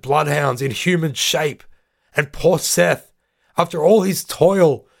wretched bloodhounds in human shape. And poor Seth, after all his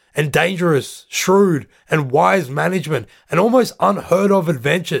toil and dangerous, shrewd, and wise management and almost unheard of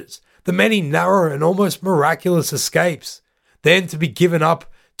adventures, the many narrow and almost miraculous escapes, then to be given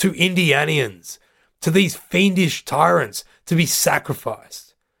up to Indianians, to these fiendish tyrants, to be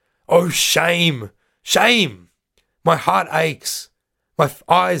sacrificed. Oh, shame, shame! My heart aches, my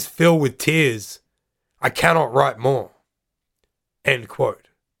eyes fill with tears. I cannot write more." End quote.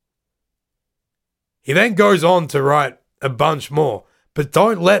 He then goes on to write a bunch more, but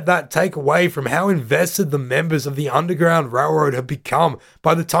don't let that take away from how invested the members of the Underground Railroad had become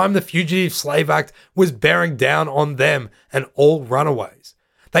by the time the Fugitive Slave Act was bearing down on them and all runaways.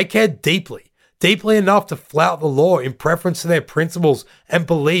 They cared deeply, deeply enough to flout the law in preference to their principles and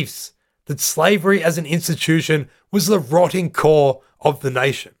beliefs that slavery as an institution was the rotting core of the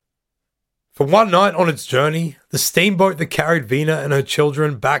nation. For one night on its journey, the steamboat that carried Vina and her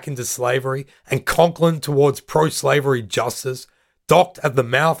children back into slavery and Conklin towards pro-slavery justice docked at the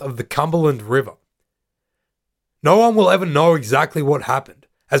mouth of the Cumberland River. No one will ever know exactly what happened,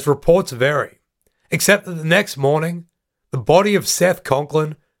 as reports vary, except that the next morning, the body of Seth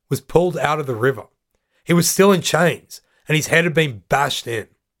Conklin was pulled out of the river. He was still in chains, and his head had been bashed in.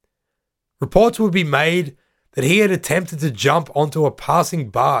 Reports would be made that he had attempted to jump onto a passing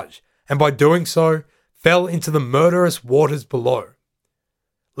barge, and by doing so, fell into the murderous waters below.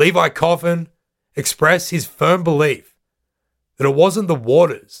 Levi Coffin expressed his firm belief that it wasn't the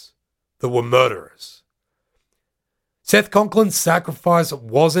waters that were murderous. Seth Conklin's sacrifice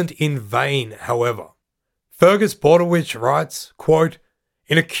wasn't in vain, however. Fergus Bordowich writes, quote,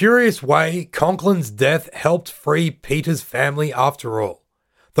 "In a curious way, Conklin's death helped free Peter's family after all.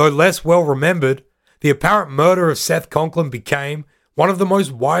 Though less well remembered, the apparent murder of Seth Conklin became one of the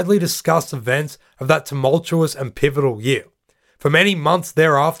most widely discussed events of that tumultuous and pivotal year. For many months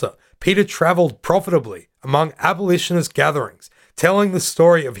thereafter, Peter travelled profitably among abolitionist gatherings, telling the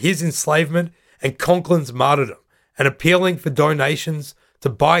story of his enslavement and Conklin's martyrdom, and appealing for donations to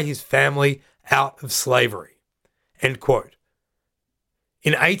buy his family out of slavery." End quote.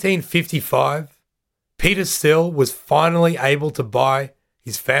 In 1855, Peter Still was finally able to buy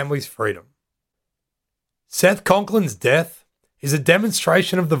his family's freedom. Seth Conklin's death is a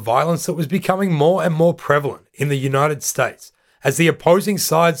demonstration of the violence that was becoming more and more prevalent in the United States as the opposing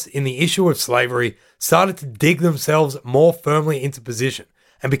sides in the issue of slavery started to dig themselves more firmly into position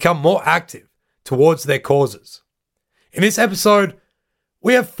and become more active towards their causes. In this episode,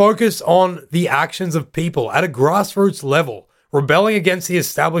 we have focused on the actions of people at a grassroots level rebelling against the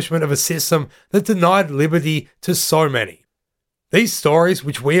establishment of a system that denied liberty to so many. These stories,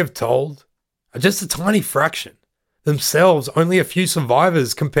 which we have told, are just a tiny fraction, themselves only a few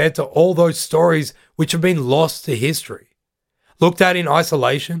survivors compared to all those stories which have been lost to history. Looked at in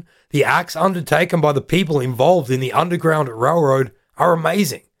isolation, the acts undertaken by the people involved in the Underground Railroad are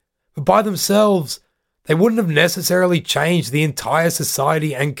amazing, but by themselves, they wouldn't have necessarily changed the entire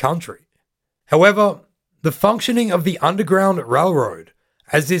society and country. However, the functioning of the Underground Railroad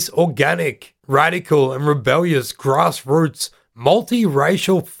as this organic, radical, and rebellious grassroots,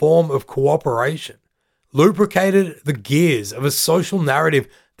 multiracial form of cooperation lubricated the gears of a social narrative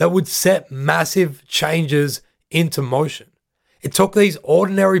that would set massive changes into motion. It took these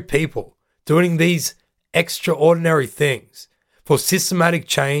ordinary people doing these extraordinary things for systematic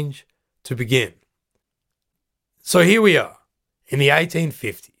change to begin. So here we are, in the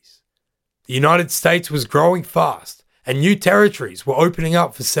 1850s. The United States was growing fast, and new territories were opening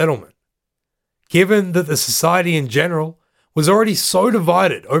up for settlement. given that the society in general was already so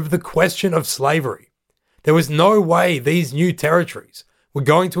divided over the question of slavery. There was no way these new territories were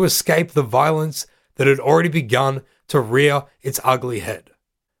going to escape the violence that had already begun to rear its ugly head.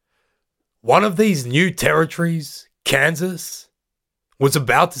 One of these new territories, Kansas, was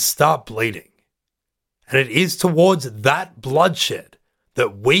about to start bleeding. And it is towards that bloodshed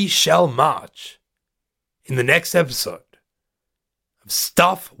that we shall march in the next episode of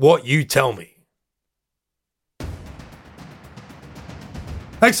Stuff What You Tell Me.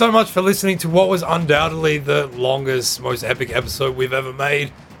 Thanks so much for listening to what was undoubtedly the longest, most epic episode we've ever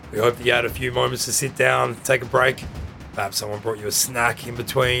made. We hope that you had a few moments to sit down, take a break. Perhaps someone brought you a snack in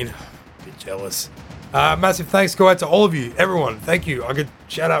between. A bit jealous. Massive thanks go out to all of you, everyone. Thank you. I could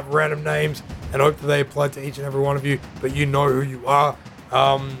shout out random names and hope that they apply to each and every one of you, but you know who you are.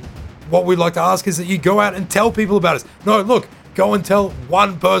 What we'd like to ask is that you go out and tell people about us. No, look, go and tell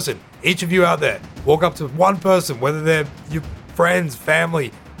one person. Each of you out there, walk up to one person, whether they're your friends, family,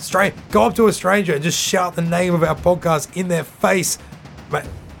 go up to a stranger and just shout the name of our podcast in their face, but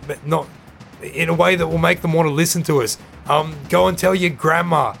not in a way that will make them want to listen to us. Go and tell your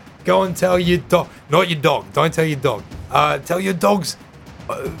grandma. Go and tell your dog. Not your dog. Don't tell your dog. Tell your dog's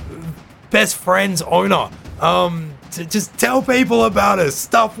best friend's owner. To just tell people about us.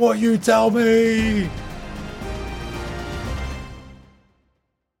 Stuff what you tell me.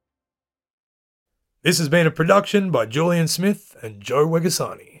 This has been a production by Julian Smith and Joe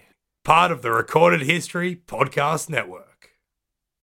Wegasani, part of the Recorded History Podcast Network.